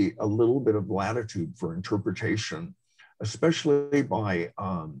has to be a little bit of latitude for interpretation, especially by,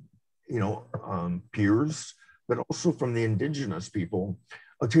 peers, but also from the indigenous people.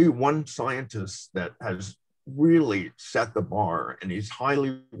 I'll tell you one scientist that has really set the bar, and he's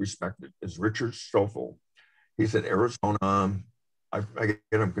highly respected, is Richard Stoffel. He's at Arizona, I get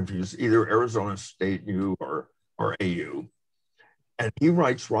him confused, either Arizona State U or AU. And he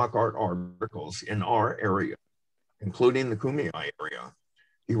writes rock art articles in our area, including the Kumeyaay area.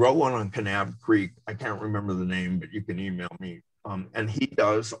 He wrote one on Kanab Creek. I can't remember the name, but you can email me. And he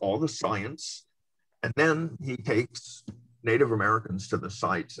does all the science. And then he takes Native Americans to the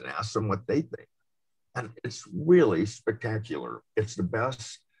sites and asks them what they think. And it's really spectacular. It's the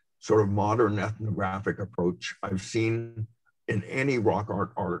best sort of modern ethnographic approach I've seen in any rock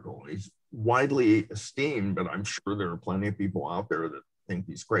art article. He's widely esteemed, but I'm sure there are plenty of people out there that think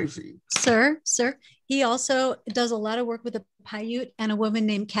he's crazy. Sir, he also does a lot of work with the Paiute and a woman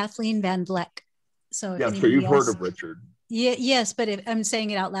named Kathleen Van Vleck. So yeah, so you've heard of Richard. Yeah, yes, but if I'm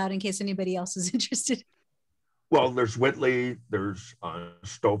saying it out loud in case anybody else is interested. Well, there's Whitley, there's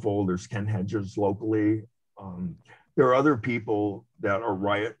Stoffel, there's Ken Hedges locally. There are other people that are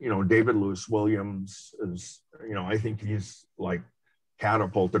right. David Lewis Williams is, I think he's like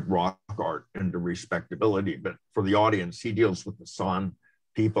catapulted rock art into respectability. But for the audience, he deals with the San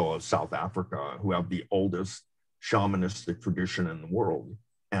people of South Africa, who have the oldest shamanistic tradition in the world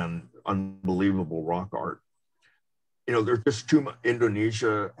and unbelievable rock art. There's just too much.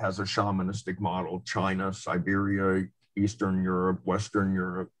 Indonesia has a shamanistic model, China, Siberia, Eastern Europe, Western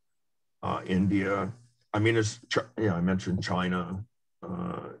Europe, India. I mean, I mentioned China,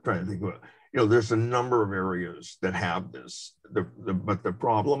 trying to think of it. There's a number of areas that have this. But the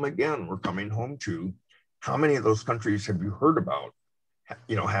problem, again, we're coming home to, how many of those countries have you heard about,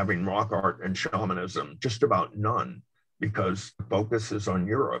 having rock art and shamanism? Just about none, because the focus is on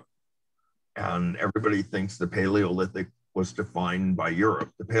Europe. And everybody thinks the Paleolithic was defined by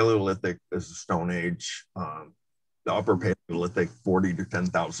Europe. The Paleolithic is the Stone Age, the Upper Paleolithic, 40 to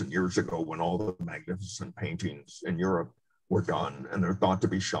 10,000 years ago, when all the magnificent paintings in Europe were done, and they're thought to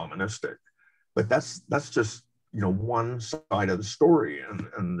be shamanistic. But that's just one side of the story,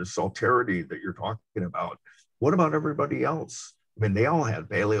 and this alterity that you're talking about. What about everybody else mean, they all had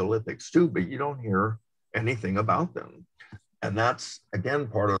Paleolithics too, but you don't hear anything about them. And that's, again,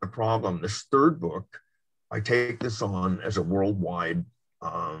 part of the problem. This third book, I take this on as a worldwide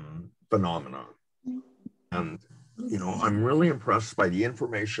phenomenon. And, you know, I'm really impressed by the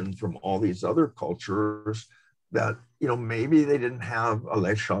information from all these other cultures that, you know, maybe they didn't have a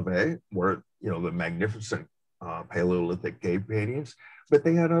Les Chavets, where, you know, the magnificent Paleolithic cave paintings, but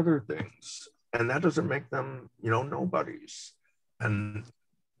they had other things. And that doesn't make them, you know, nobodies. And,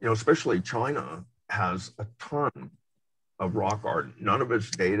 you know, especially China has a ton of rock art. None of it's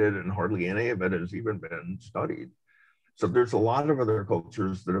dated and hardly any of it has even been studied. So there's a lot of other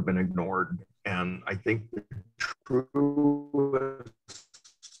cultures that have been ignored. And I think the true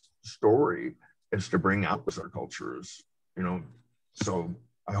story is to bring out those other cultures, you know. So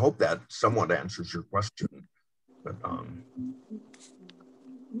I hope that somewhat answers your question. But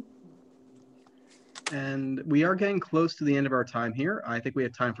and we are getting close to the end of our time here. I think we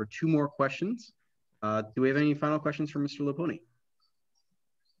have time for 2 more questions. Do we have any final questions for Mr. Liponi?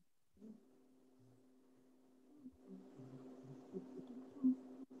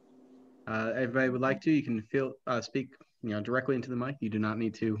 Everybody would like to, you can speak, you know, directly into the mic. You do not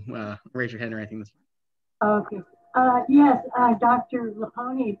need to raise your hand or anything. Okay. Yes, Dr.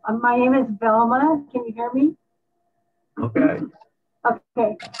 Liponi. My name is Velma. Can you hear me? okay.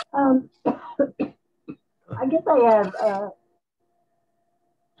 Okay. I guess I have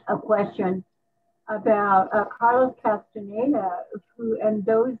a question about Carlos Castaneda, who and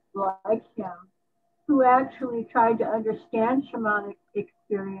those like him, who actually tried to understand shamanic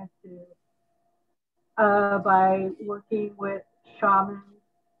experiences by working with shamans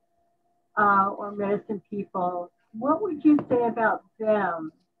or medicine people. What would you say about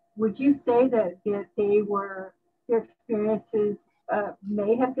them? Would you say that their experiences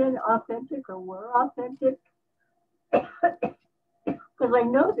may have been authentic or were authentic? Because I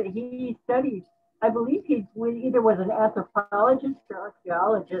know that he studied, I believe he either was an anthropologist or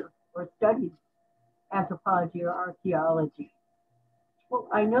archaeologist or studied anthropology or archaeology. Well,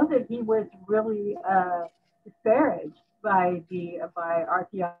 I know that he was really disparaged by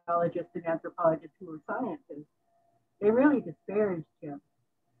archaeologists and anthropologists who were scientists. They really disparaged him.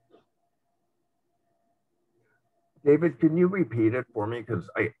 David, can you repeat it for me? Because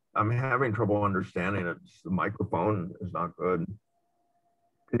I'm having trouble understanding it. The microphone is not good.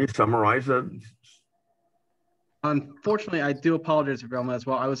 Can you summarize it? Unfortunately, I do apologize for Velma as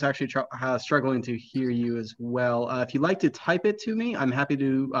well. I was actually struggling to hear you as well. If you'd like to type it to me, I'm happy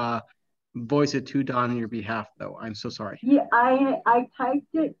to voice it to Don on your behalf, though. I'm so sorry. Yeah, I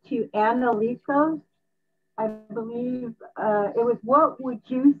typed it to Annalisos. I believe it was, what would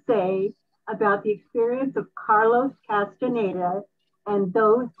you say about the experience of Carlos Castaneda and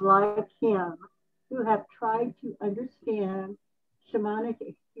those like him who have tried to understand shamanic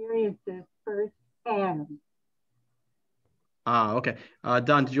experiences firsthand? Okay.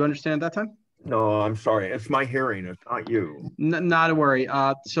 Don, did you understand that time? No, I'm sorry. It's my hearing. It's not you. Not a worry.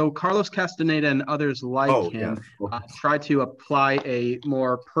 So Carlos Castaneda and others like him try to apply a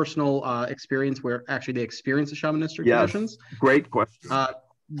more personal experience where actually they experience the shamanistic traditions. Great question.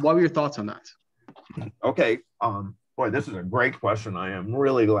 What were your thoughts on that? Okay. Boy, this is a great question. I am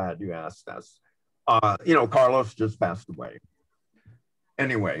really glad you asked this. You know, Carlos just passed away.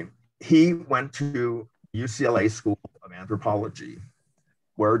 Anyway, he went to UCLA School of Anthropology,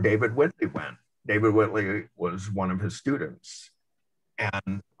 where David Whitley went. David Whitley was one of his students.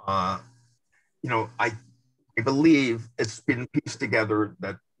 And, you know, I believe it's been pieced together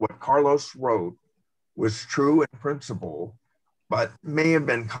that what Carlos wrote was true in principle, but may have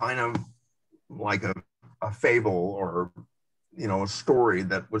been kind of like a fable or, you know, a story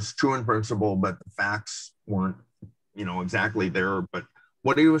that was true in principle, but the facts weren't, you know, exactly there. But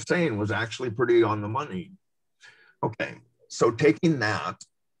what he was saying was actually pretty on the money. Okay, so taking that,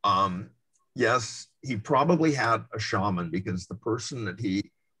 yes, he probably had a shaman because the person that he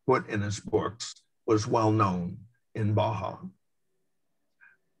put in his books was well known in Baja.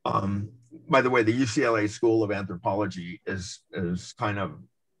 By the way, the UCLA School of Anthropology is kind of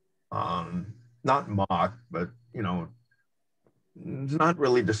not mocked, but, you know, it's not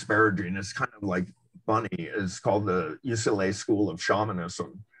really disparaging. It's kind of like funny. It's called the UCLA School of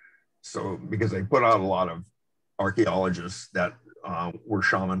Shamanism. So because they put out a lot of archaeologists that were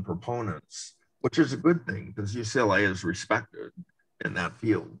shaman proponents, which is a good thing because UCLA is respected in that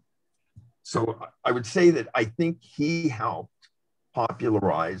field. So I would say that I think he helped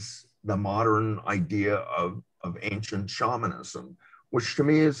popularize the modern idea of ancient shamanism, which to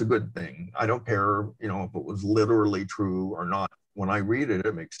me is a good thing. I don't care, you know, if it was literally true or not. When I read it,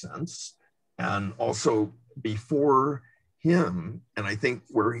 it makes sense. And also before him, and I think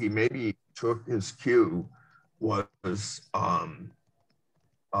where he maybe took his cue was an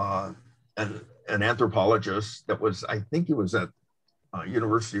anthropologist that was, I think he was at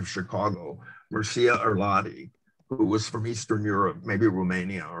University of Chicago, Mircea Eliade, who was from Eastern Europe, maybe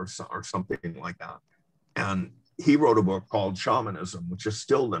Romania or something like that. And he wrote a book called Shamanism, which is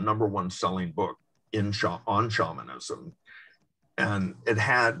still the #1 selling book on shamanism. And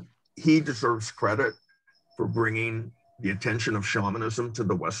he deserves credit for bringing the attention of shamanism to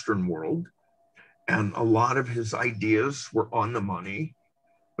the Western world. And a lot of his ideas were on the money,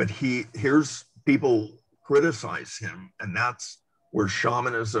 but here's people criticize him, and that's where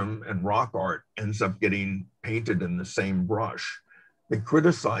shamanism and rock art ends up getting painted in the same brush. They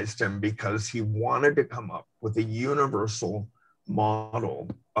criticized him because he wanted to come up with a universal model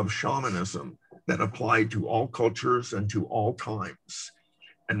of shamanism that applied to all cultures and to all times.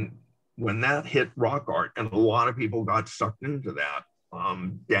 And when that hit rock art, and a lot of people got sucked into that,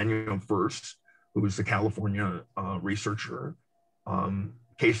 Daniel First, who was the California researcher,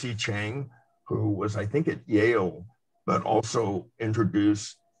 Casey Chang, who was, I think, at Yale, but also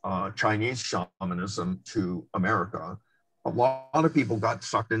introduced Chinese shamanism to America. A lot of people got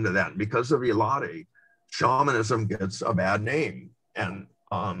sucked into that. And because of Eliade, shamanism gets a bad name. And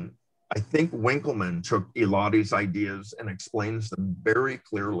I think Winckelmann took Eliade's ideas and explains them very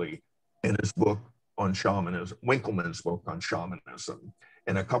clearly in his book on shamanism, Winckelmann's book on shamanism.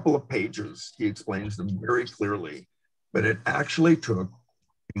 In a couple of pages, he explains them very clearly, but it actually took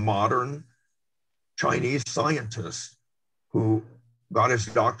a modern Chinese scientist who got his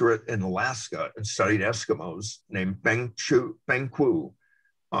doctorate in Alaska and studied Eskimos named Feng Ku,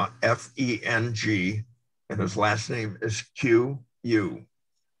 F-E-N-G, and his last name is Q-U.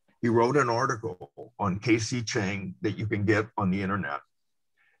 He wrote an article on Casey Chang that you can get on the internet.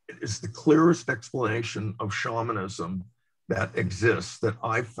 It is the clearest explanation of shamanism that exists that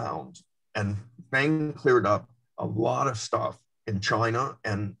I've found. And Feng cleared up a lot of stuff in China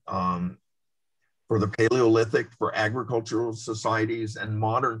and for the Paleolithic, for agricultural societies and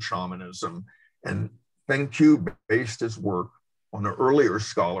modern shamanism. And Feng Ku based his work on an earlier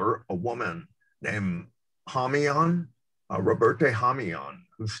scholar, a woman named Hamian, Roberta Hamian,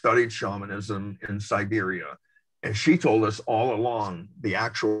 who studied shamanism in Siberia. And she told us all along the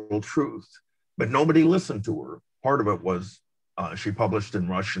actual truth, but nobody listened to her. Part of it was she published in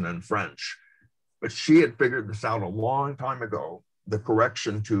Russian and French, but she had figured this out a long time ago, the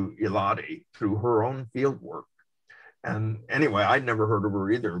correction to Eliade through her own field work. And anyway, I'd never heard of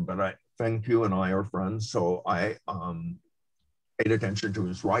her either, but Feng Ku and I are friends, so I paid attention to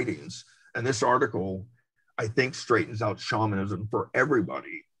his writings. And this article, I think, straightens out shamanism for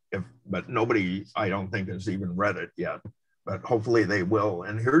everybody, but nobody, I don't think, has even read it yet, but hopefully they will.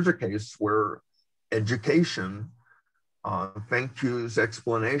 And here's a case where education, Feng Ku's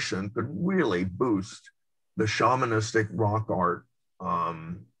explanation could really boost the shamanistic rock art, what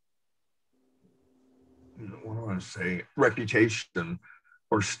do I say, reputation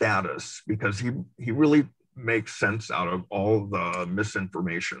or status, because he really makes sense out of all the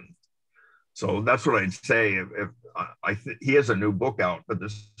misinformation. So that's what I'd say. He has a new book out, but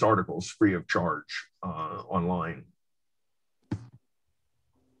this article is free of charge online.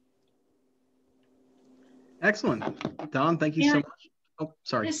 Excellent. Don, thank you so much. Oh,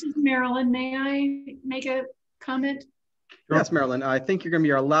 sorry. This is Marilyn. May I make a comment? Yes, Marilyn. I think you're going to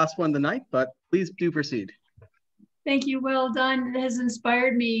be our last one tonight, but please do proceed. Thank you. Well, Don has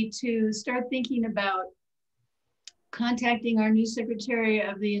inspired me to start thinking about contacting our new Secretary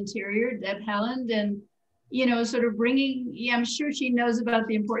of the Interior, Deb Haaland, and, you know, sort of bringing, I'm sure she knows about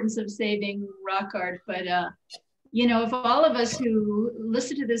the importance of saving rock art, but, you know, if all of us who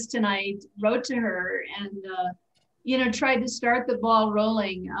listened to this tonight wrote to her and, you know, tried to start the ball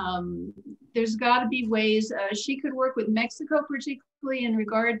rolling, there's got to be ways she could work with Mexico, particularly in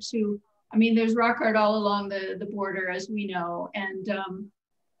regard to, I mean, there's rock art all along the border, as we know. And,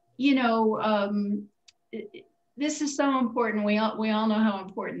 you know, this is so important. We all know how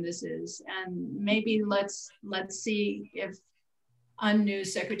important this is. And maybe let's see if a new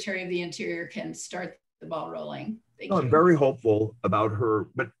Secretary of the Interior can start the ball rolling. Thank you. I'm very hopeful about her.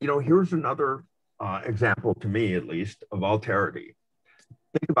 But, you know, here's another example, to me at least, of alterity.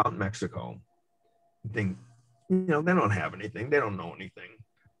 Think about Mexico. Think, you know, they don't have anything. They don't know anything.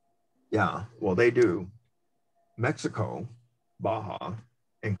 Yeah, well, they do. Mexico, Baja,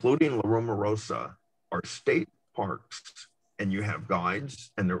 including La Rumorosa, are state parks, and you have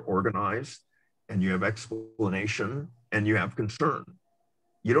guides, and they're organized, and you have explanation, and you have concern.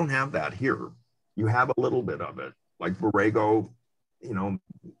 You don't have that here. You have a little bit of it, like Borrego, you know,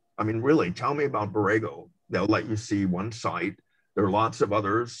 I mean, really, tell me about Borrego. they'll let you see one site. There are lots of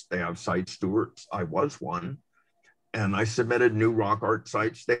others. They have site stewards. I was one. And I submitted new rock art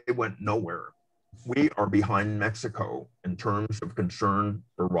sites. They went nowhere. We are behind Mexico in terms of concern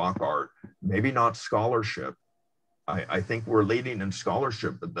for rock art. Maybe not scholarship. I think we're leading in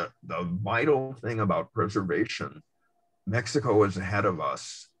scholarship, but the vital thing about preservation, Mexico is ahead of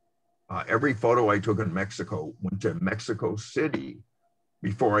us. Every photo I took in Mexico went to Mexico City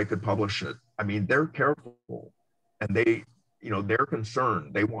before I could publish it. I mean, they're careful, and they, they're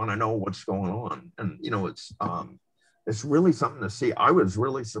concerned. They want to know what's going on, and it's really something to see. I was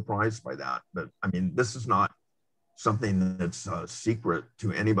really surprised by that. But I mean, this is not something that's a secret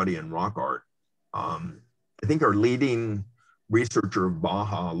to anybody in rock art. I think our leading researcher of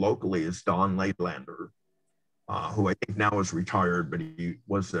Baja locally is Don Laidlander, who I think now is retired, but he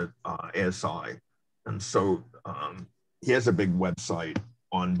was at ASI. And so he has a big website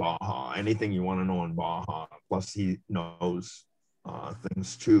on Baja, anything you want to know on Baja, plus he knows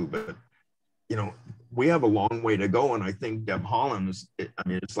things too. But, we have a long way to go. And I think Deb Holland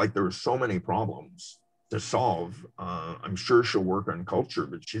it's like there are so many problems to solve. I'm sure she'll work on culture,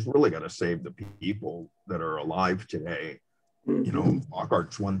 but she's really got to save the people that are alive today. Rock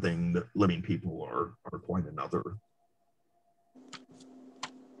art's one thing, that living people are quite another.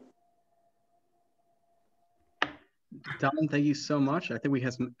 Don, thank you so much. I think we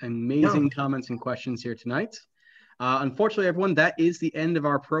have some amazing comments and questions here tonight. Unfortunately, everyone, that is the end of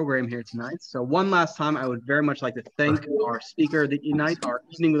our program here tonight. So one last time, I would very much like to thank our speaker that unite our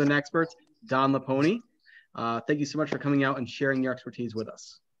Evening with an Expert, Don Liponi. Thank you so much for coming out and sharing your expertise with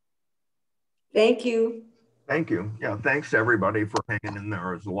us. Thank you. Thank you. Yeah, thanks everybody for hanging in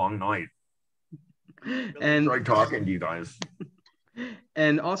there. It was a long night. Really enjoyed talking to you guys.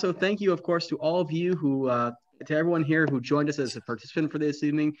 And also thank you, of course, to all of you who, to everyone here who joined us as a participant for this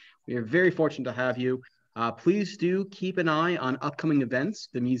evening. We are very fortunate to have you. Please do keep an eye on upcoming events.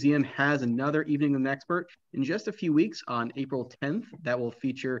 The museum has another Evening with an Expert in just a few weeks on April 10th that will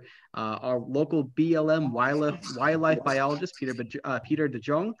feature our local BLM wildlife biologist, Peter de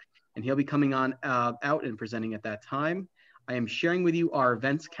Jong, and he'll be coming on out and presenting at that time. I am sharing with you our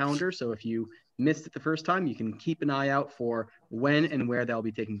events calendar, so if you missed it the first time, you can keep an eye out for when and where that'll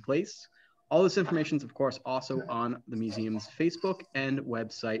be taking place. All this information is, of course, also on the museum's Facebook and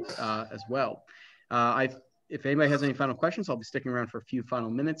website as well. If anybody has any final questions, I'll be sticking around for a few final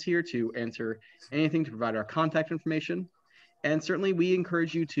minutes here to answer anything, to provide our contact information. And certainly we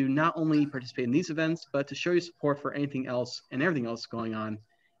encourage you to not only participate in these events, but to show your support for anything else and everything else going on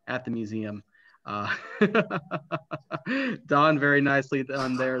at the museum. Don, very nicely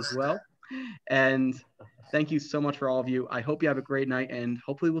done there as well. And thank you so much for all of you. I hope you have a great night, and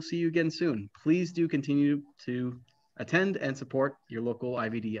hopefully we'll see you again soon. Please do continue to attend and support your local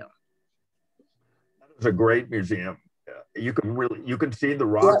IVDM. It's a great museum. You can see the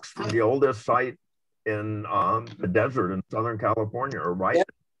rocks from the oldest site in the desert in Southern California, or right in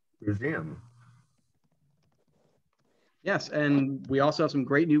the museum. Yes, and we also have some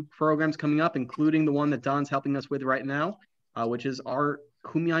great new programs coming up, including the one that Don's helping us with right now, which is our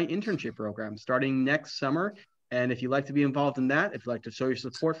Kumeyaay internship program starting next summer. And if you'd like to be involved in that, if you'd like to show your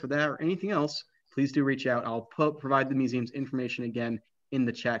support for that or anything else, please do reach out. I'll provide the museum's information again in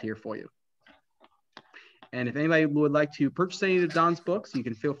the chat here for you. And if anybody would like to purchase any of Don's books, you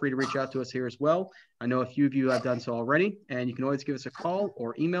can feel free to reach out to us here as well. I know a few of you have done so already, and you can always give us a call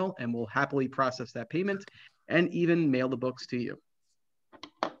or email, and we'll happily process that payment and even mail the books to you.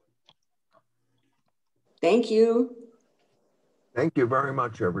 Thank you. Thank you very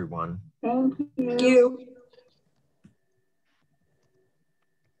much, everyone. Thank you. Thank you.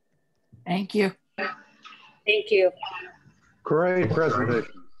 Thank you. Thank you. Great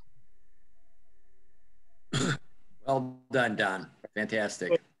presentation. Well done, Don.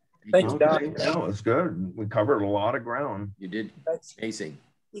 Fantastic. Thanks, Don. No, it's good. We covered a lot of ground. You did amazing.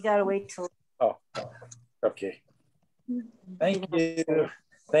 You gotta wait till. Oh, okay. Thank you.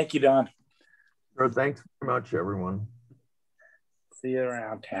 Thank you, Don. So thanks very much, everyone. See you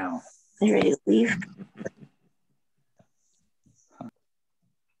around town. You ready to leave?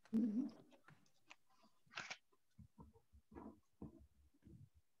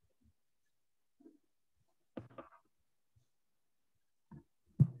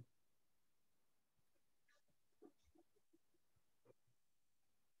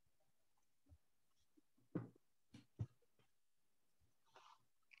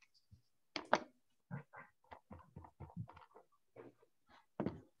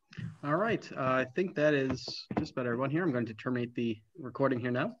 All right, I think that is just about everyone here. I'm going to terminate the recording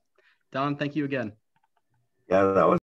here now. Don, thank you again. Yeah, that was